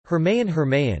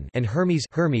 Hermaion, and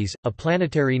Hermes, a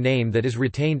planetary name that is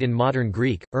retained in modern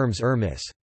Greek,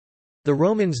 Hermes. The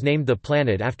Romans named the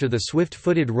planet after the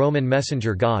swift-footed Roman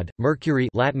messenger god, Mercury,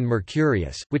 Latin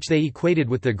Mercurius, which they equated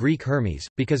with the Greek Hermes,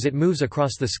 because it moves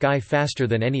across the sky faster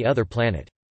than any other planet.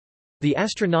 The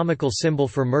astronomical symbol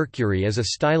for Mercury is a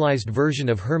stylized version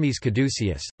of Hermes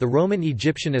Caduceus. The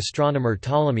Roman-Egyptian astronomer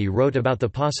Ptolemy wrote about the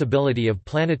possibility of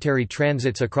planetary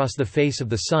transits across the face of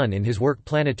the Sun in his work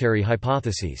Planetary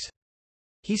Hypotheses.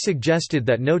 He suggested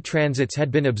that no transits had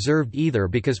been observed either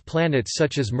because planets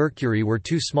such as Mercury were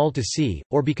too small to see,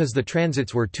 or because the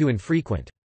transits were too infrequent.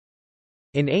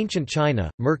 In ancient China,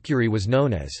 Mercury was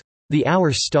known as the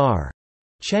hour star,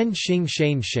 Chen Xing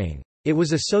Shan Xing. It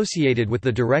was associated with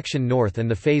the direction north and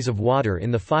the phase of water in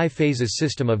the five phases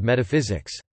system of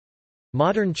metaphysics.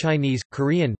 Modern Chinese,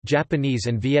 Korean, Japanese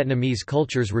and Vietnamese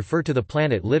cultures refer to the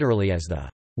planet literally as the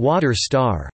water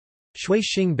star, Shui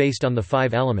Xing, based on the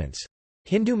five elements.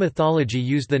 Hindu mythology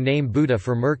used the name Buddha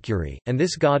for Mercury, and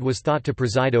this god was thought to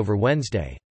preside over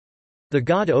Wednesday. The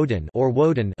god Odin or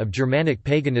Woden of Germanic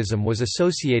paganism was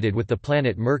associated with the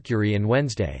planet Mercury and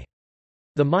Wednesday.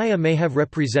 The Maya may have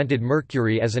represented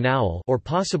Mercury as an owl or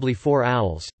possibly four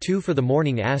owls, two for the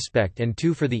morning aspect and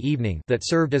two for the evening, that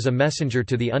served as a messenger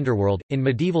to the underworld. In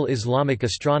medieval Islamic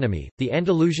astronomy, the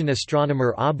Andalusian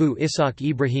astronomer Abu Ishaq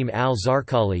Ibrahim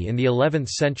al-Zarqali in the 11th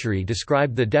century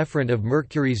described the deferent of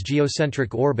Mercury's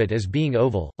geocentric orbit as being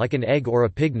oval, like an egg or a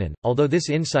pignon, although this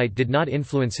insight did not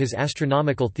influence his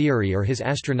astronomical theory or his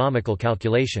astronomical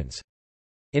calculations.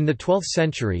 In the 12th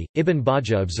century, Ibn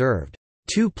Bajjah observed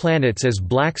two planets as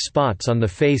black spots on the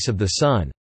face of the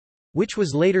Sun, which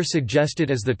was later suggested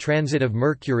as the transit of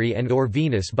Mercury and or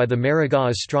Venus by the Maragha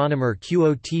astronomer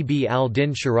Qutb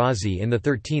al-Din Shirazi in the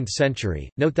 13th century.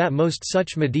 Note that most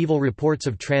such medieval reports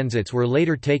of transits were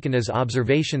later taken as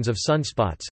observations of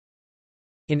sunspots.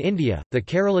 In India, the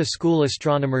Kerala school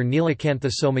astronomer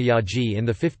Nilakantha Somayaji in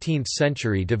the 15th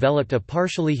century developed a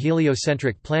partially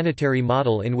heliocentric planetary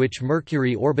model in which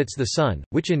Mercury orbits the Sun,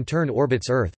 which in turn orbits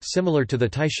Earth, similar to the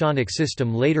Tychonic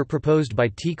system later proposed by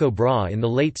Tycho Brahe in the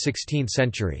late 16th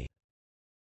century.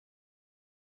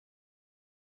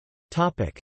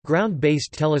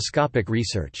 Ground-based telescopic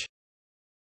research.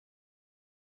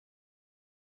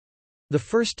 The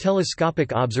first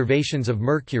telescopic observations of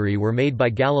Mercury were made by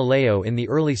Galileo in the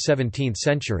early 17th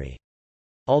century.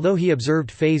 Although he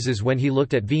observed phases when he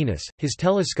looked at Venus, his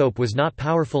telescope was not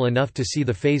powerful enough to see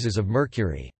the phases of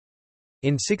Mercury.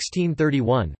 In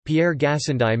 1631, Pierre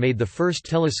Gassendi made the first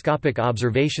telescopic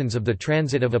observations of the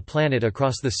transit of a planet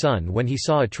across the Sun when he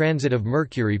saw a transit of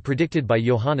Mercury predicted by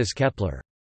Johannes Kepler.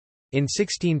 In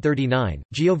 1639,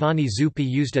 Giovanni Zuppi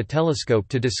used a telescope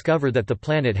to discover that the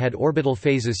planet had orbital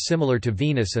phases similar to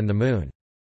Venus and the Moon.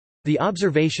 The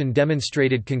observation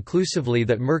demonstrated conclusively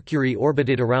that Mercury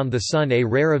orbited around the Sun. A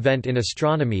rare event in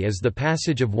astronomy is the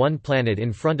passage of one planet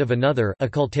in front of another,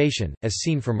 occultation, as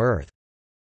seen from Earth.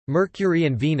 Mercury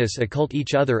and Venus occult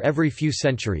each other every few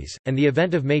centuries, and the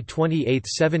event of May 28,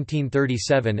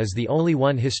 1737 is the only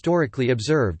one historically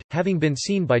observed, having been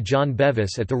seen by John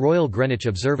Bevis at the Royal Greenwich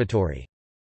Observatory.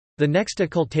 The next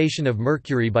occultation of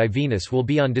Mercury by Venus will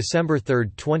be on December 3,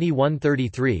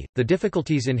 2133. The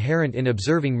difficulties inherent in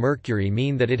observing Mercury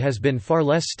mean that it has been far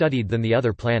less studied than the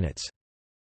other planets.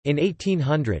 In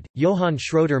 1800, Johann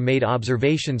Schroeder made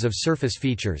observations of surface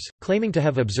features, claiming to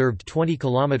have observed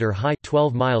 20-kilometer-high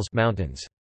 (12 miles) mountains.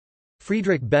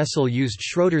 Friedrich Bessel used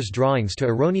Schroeder's drawings to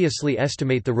erroneously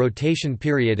estimate the rotation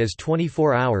period as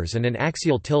 24 hours and an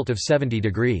axial tilt of 70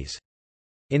 degrees.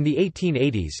 In the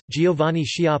 1880s, Giovanni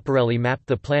Schiaparelli mapped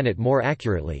the planet more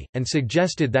accurately, and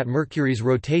suggested that Mercury's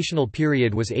rotational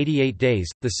period was 88 days,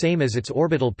 the same as its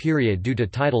orbital period due to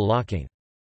tidal locking.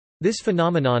 This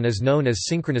phenomenon is known as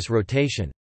synchronous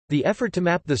rotation. The effort to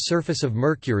map the surface of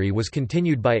Mercury was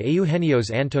continued by Eugenios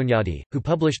Antoniadi, who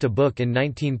published a book in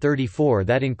 1934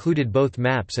 that included both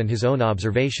maps and his own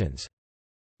observations.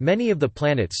 Many of the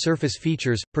planet's surface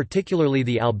features, particularly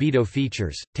the albedo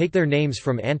features, take their names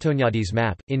from Antoniadi's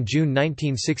map. In June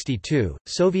 1962,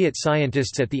 Soviet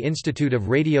scientists at the Institute of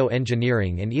Radio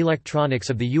Engineering and Electronics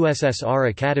of the USSR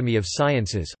Academy of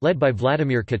Sciences, led by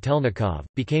Vladimir Kotelnikov,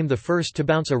 became the first to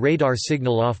bounce a radar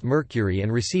signal off Mercury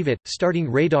and receive it, starting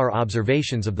radar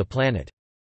observations of the planet.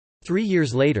 3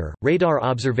 years later, radar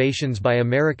observations by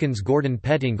Americans Gordon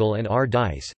Pettingill and R.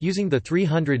 Dice, using the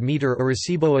 300-meter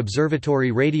Arecibo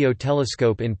Observatory radio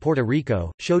telescope in Puerto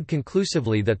Rico, showed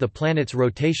conclusively that the planet's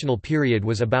rotational period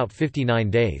was about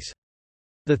 59 days.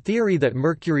 The theory that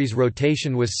Mercury's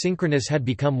rotation was synchronous had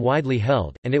become widely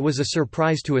held, and it was a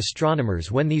surprise to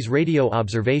astronomers when these radio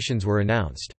observations were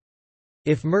announced.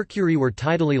 If Mercury were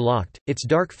tidally locked, its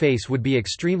dark face would be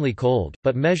extremely cold,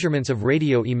 but measurements of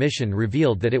radio emission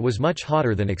revealed that it was much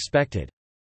hotter than expected.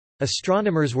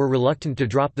 Astronomers were reluctant to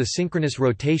drop the synchronous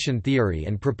rotation theory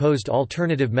and proposed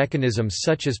alternative mechanisms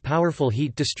such as powerful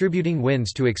heat-distributing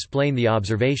winds to explain the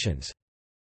observations.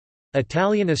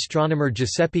 Italian astronomer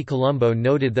Giuseppe Colombo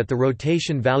noted that the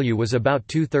rotation value was about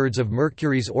two-thirds of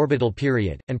Mercury's orbital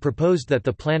period, and proposed that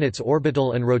the planet's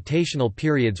orbital and rotational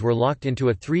periods were locked into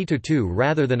a 3:2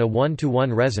 rather than a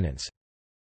 1:1 resonance.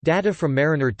 Data from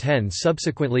Mariner 10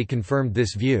 subsequently confirmed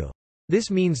this view. This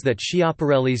means that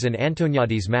Schiaparelli's and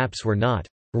Antoniadi's maps were not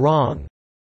wrong.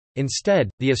 Instead,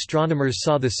 the astronomers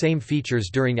saw the same features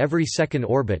during every second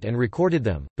orbit and recorded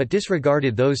them, but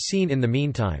disregarded those seen in the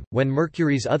meantime, when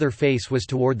Mercury's other face was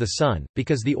toward the Sun,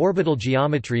 because the orbital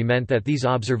geometry meant that these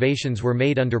observations were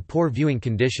made under poor viewing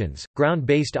conditions.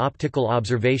 Ground-based optical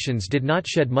observations did not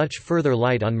shed much further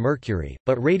light on Mercury,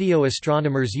 but radio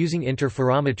astronomers using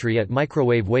interferometry at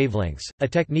microwave wavelengths, a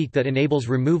technique that enables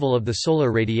removal of the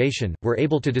solar radiation, were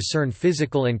able to discern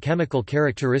physical and chemical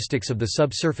characteristics of the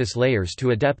subsurface layers to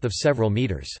a depth of several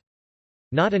meters.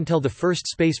 Not until the first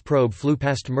space probe flew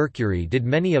past Mercury did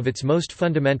many of its most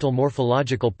fundamental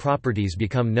morphological properties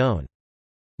become known.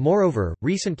 Moreover,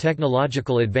 recent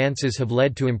technological advances have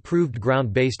led to improved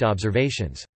ground-based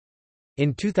observations.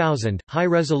 In 2000,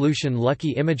 high-resolution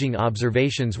Lucky imaging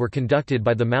observations were conducted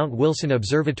by the Mount Wilson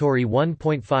Observatory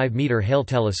 1.5-meter Hale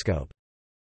telescope.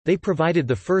 They provided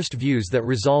the first views that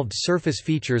resolved surface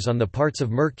features on the parts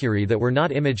of Mercury that were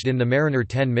not imaged in the Mariner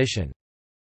 10 mission.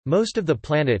 Most of the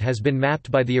planet has been mapped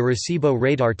by the Arecibo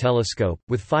Radar Telescope,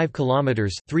 with 5 km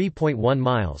 (3.1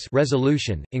 miles)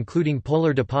 resolution, including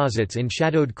polar deposits in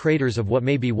shadowed craters of what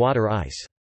may be water ice.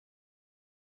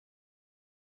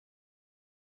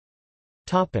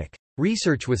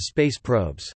 Research with space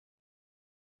probes.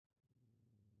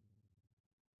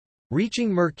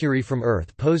 Reaching Mercury from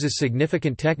Earth poses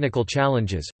significant technical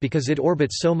challenges, because it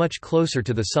orbits so much closer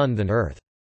to the Sun than Earth.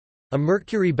 A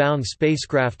Mercury-bound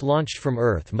spacecraft launched from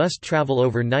Earth must travel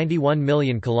over 91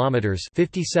 million kilometers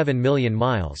 (57 million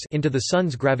miles) into the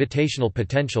Sun's gravitational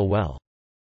potential well.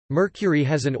 Mercury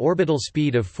has an orbital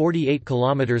speed of 48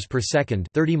 kilometers per second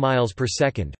 (30 miles per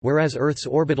second), whereas Earth's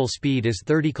orbital speed is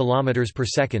 30 kilometers per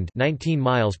second (19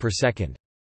 miles per second).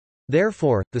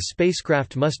 Therefore, the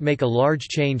spacecraft must make a large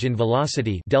change in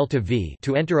velocity delta v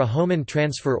to enter a Hohmann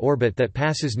transfer orbit that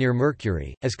passes near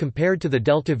Mercury, as compared to the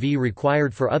delta v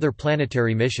required for other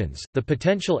planetary missions. The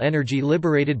potential energy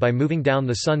liberated by moving down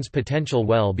the Sun's potential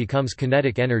well becomes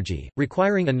kinetic energy,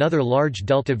 requiring another large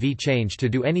delta v change to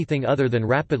do anything other than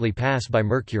rapidly pass by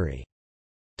Mercury.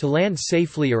 To land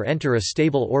safely or enter a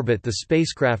stable orbit, the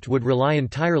spacecraft would rely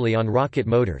entirely on rocket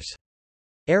motors.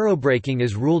 Aerobraking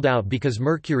is ruled out because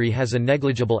Mercury has a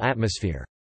negligible atmosphere.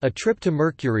 A trip to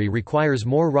Mercury requires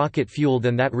more rocket fuel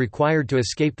than that required to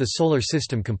escape the Solar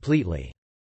System completely.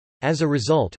 As a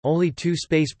result, only 2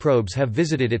 space probes have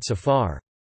visited it so far.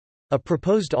 A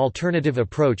proposed alternative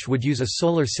approach would use a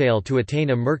solar sail to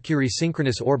attain a Mercury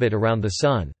synchronous orbit around the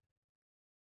Sun.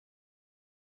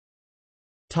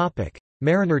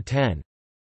 Mariner 10.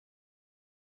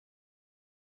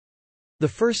 The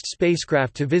first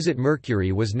spacecraft to visit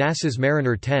Mercury was NASA's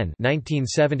Mariner 10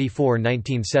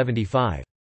 (1974–1975).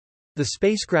 The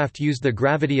spacecraft used the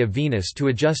gravity of Venus to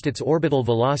adjust its orbital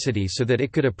velocity so that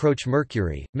it could approach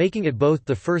Mercury, making it both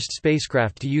the first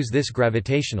spacecraft to use this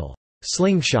gravitational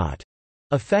slingshot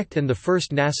effect and the first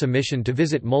NASA mission to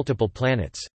visit multiple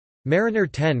planets. Mariner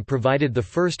 10 provided the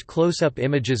first close-up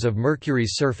images of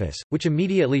Mercury's surface, which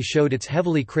immediately showed its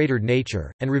heavily cratered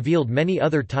nature, and revealed many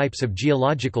other types of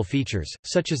geological features,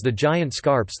 such as the giant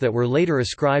scarps that were later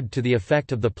ascribed to the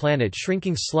effect of the planet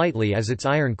shrinking slightly as its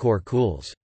iron core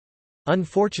cools.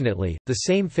 Unfortunately, the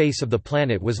same face of the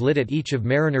planet was lit at each of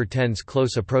Mariner 10's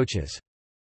close approaches.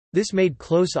 This made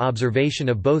close observation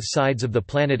of both sides of the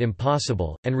planet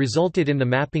impossible, and resulted in the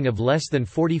mapping of less than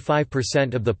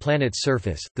 45% of the planet's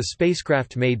surface. The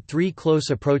spacecraft made 3 close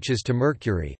approaches to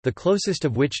Mercury, the closest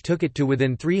of which took it to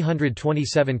within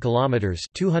 327 kilometers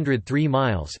 (203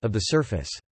 miles) of the surface.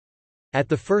 At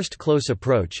the first close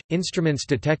approach, instruments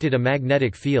detected a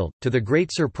magnetic field, to the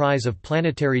great surprise of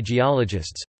planetary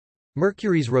geologists.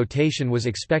 Mercury's rotation was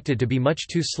expected to be much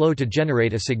too slow to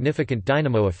generate a significant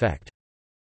dynamo effect.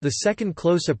 The second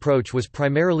close approach was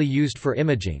primarily used for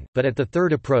imaging, but at the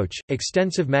third approach,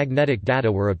 extensive magnetic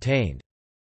data were obtained.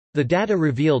 The data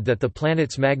revealed that the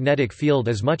planet's magnetic field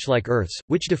is much like Earth's,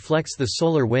 which deflects the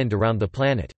solar wind around the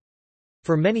planet.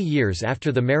 For many years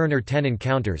after the Mariner 10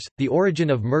 encounters, the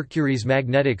origin of Mercury's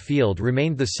magnetic field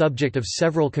remained the subject of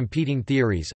several competing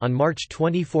theories. On March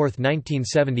 24,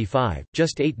 1975,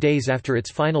 just 8 days after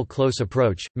its final close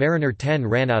approach, Mariner 10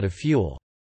 ran out of fuel.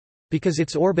 Because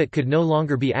its orbit could no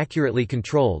longer be accurately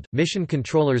controlled, mission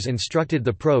controllers instructed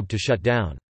the probe to shut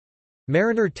down.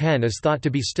 Mariner 10 is thought to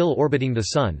be still orbiting the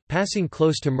Sun, passing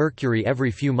close to Mercury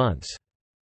every few months.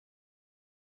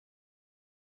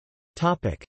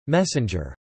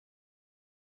 Messenger.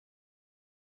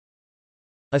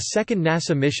 A second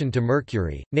NASA mission to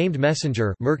Mercury, named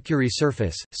Messenger Mercury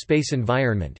Surface, Space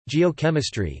Environment,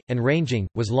 Geochemistry, and Ranging,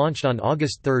 was launched on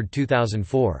August 3,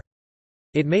 2004.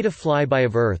 It made a flyby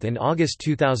of Earth in August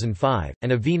 2005,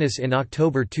 and of Venus in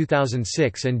October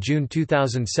 2006 and June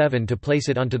 2007 to place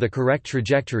it onto the correct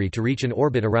trajectory to reach an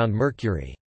orbit around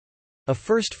Mercury. A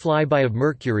first flyby of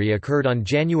Mercury occurred on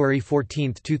January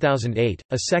 14, 2008,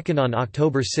 a second on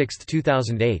October 6,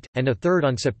 2008, and a third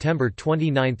on September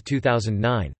 29,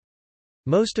 2009.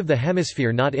 Most of the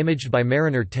hemisphere not imaged by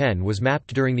Mariner 10 was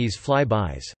mapped during these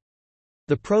flybys.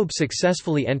 The probe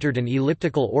successfully entered an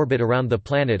elliptical orbit around the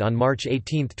planet on March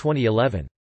 18, 2011.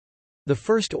 The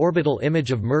first orbital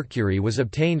image of Mercury was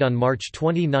obtained on March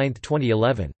 29,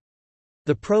 2011.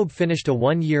 The probe finished a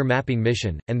 1-year mapping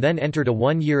mission, and then entered a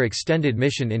 1-year extended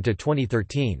mission into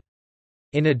 2013.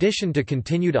 In addition to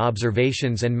continued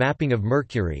observations and mapping of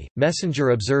Mercury, Messenger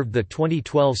observed the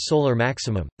 2012 solar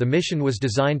maximum. The mission was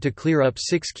designed to clear up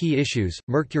 6 key issues: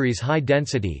 Mercury's high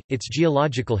density, its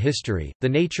geological history, the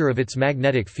nature of its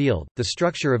magnetic field, the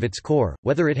structure of its core,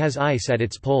 whether it has ice at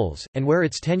its poles, and where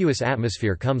its tenuous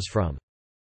atmosphere comes from.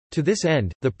 To this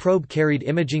end, the probe carried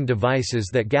imaging devices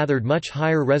that gathered much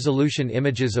higher resolution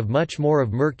images of much more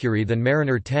of Mercury than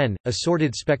Mariner 10,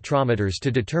 assorted spectrometers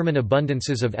to determine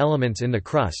abundances of elements in the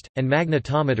crust, and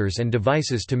magnetometers and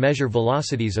devices to measure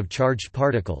velocities of charged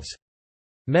particles.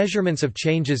 Measurements of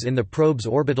changes in the probe's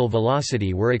orbital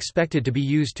velocity were expected to be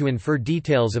used to infer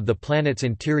details of the planet's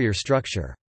interior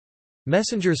structure.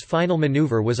 Messenger's final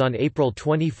maneuver was on April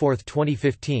 24,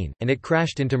 2015, and it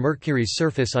crashed into Mercury's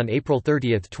surface on April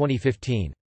 30,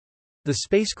 2015. The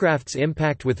spacecraft's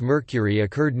impact with Mercury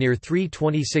occurred near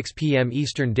 3:26 p.m.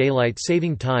 Eastern Daylight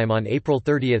Saving Time on April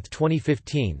 30,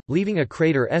 2015, leaving a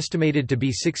crater estimated to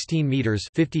be 16 meters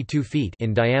 (52 feet)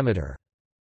 in diameter.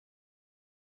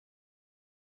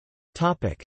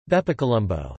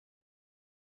 Bepicolombo.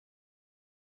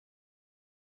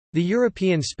 The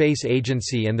European Space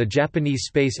Agency and the Japanese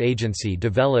Space Agency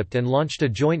developed and launched a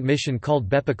joint mission called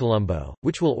Bepicolombo,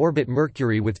 which will orbit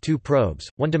Mercury with 2 probes,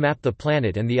 one to map the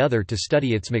planet and the other to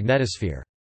study its magnetosphere.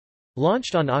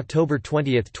 Launched on October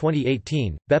 20,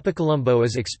 2018, Bepicolombo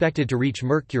is expected to reach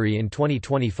Mercury in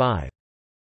 2025.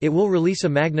 It will release a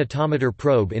magnetometer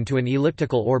probe into an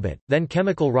elliptical orbit, then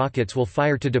chemical rockets will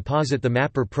fire to deposit the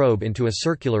mapper probe into a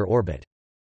circular orbit.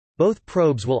 Both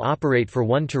probes will operate for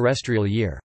 1 terrestrial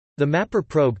year. The mapper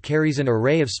probe carries an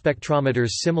array of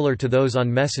spectrometers similar to those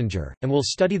on Messenger, and will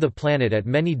study the planet at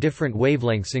many different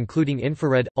wavelengths including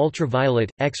infrared, ultraviolet,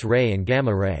 X-ray and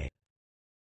gamma-ray.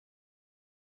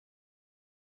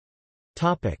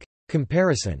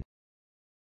 Comparison.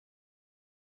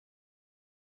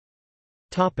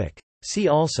 See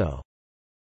also: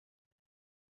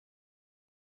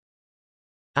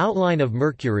 Outline of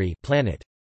Mercury planet,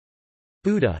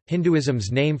 Buddha,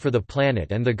 Hinduism's name for the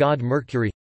planet and the god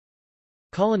Mercury,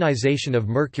 colonization of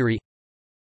Mercury,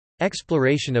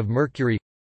 exploration of Mercury,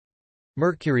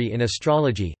 Mercury in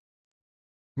astrology,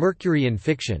 Mercury in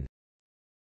fiction,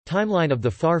 timeline of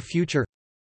the far future,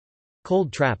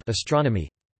 cold trap astronomy.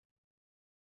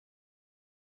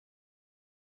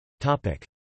 Topic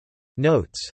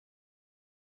Notes.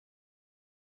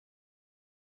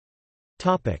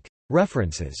 Topic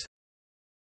References.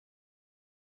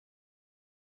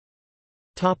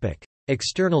 Topic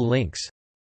External links.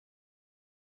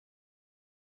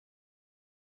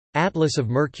 Atlas of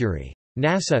Mercury.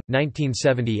 NASA,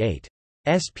 1978.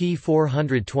 SP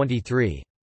 423.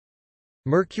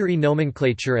 Mercury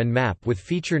nomenclature and map with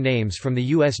feature names from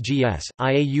the USGS,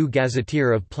 IAU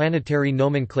Gazetteer of Planetary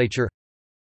Nomenclature.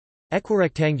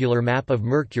 Equirectangular map of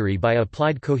Mercury by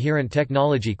Applied Coherent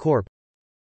Technology Corp.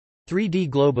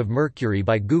 3D globe of Mercury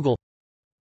by Google.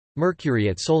 Mercury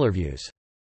at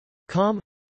SolarViews.com.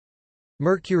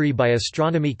 Mercury by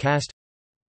Astronomy Cast.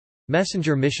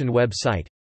 Messenger mission website.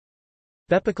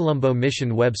 Bepicolombo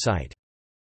mission website.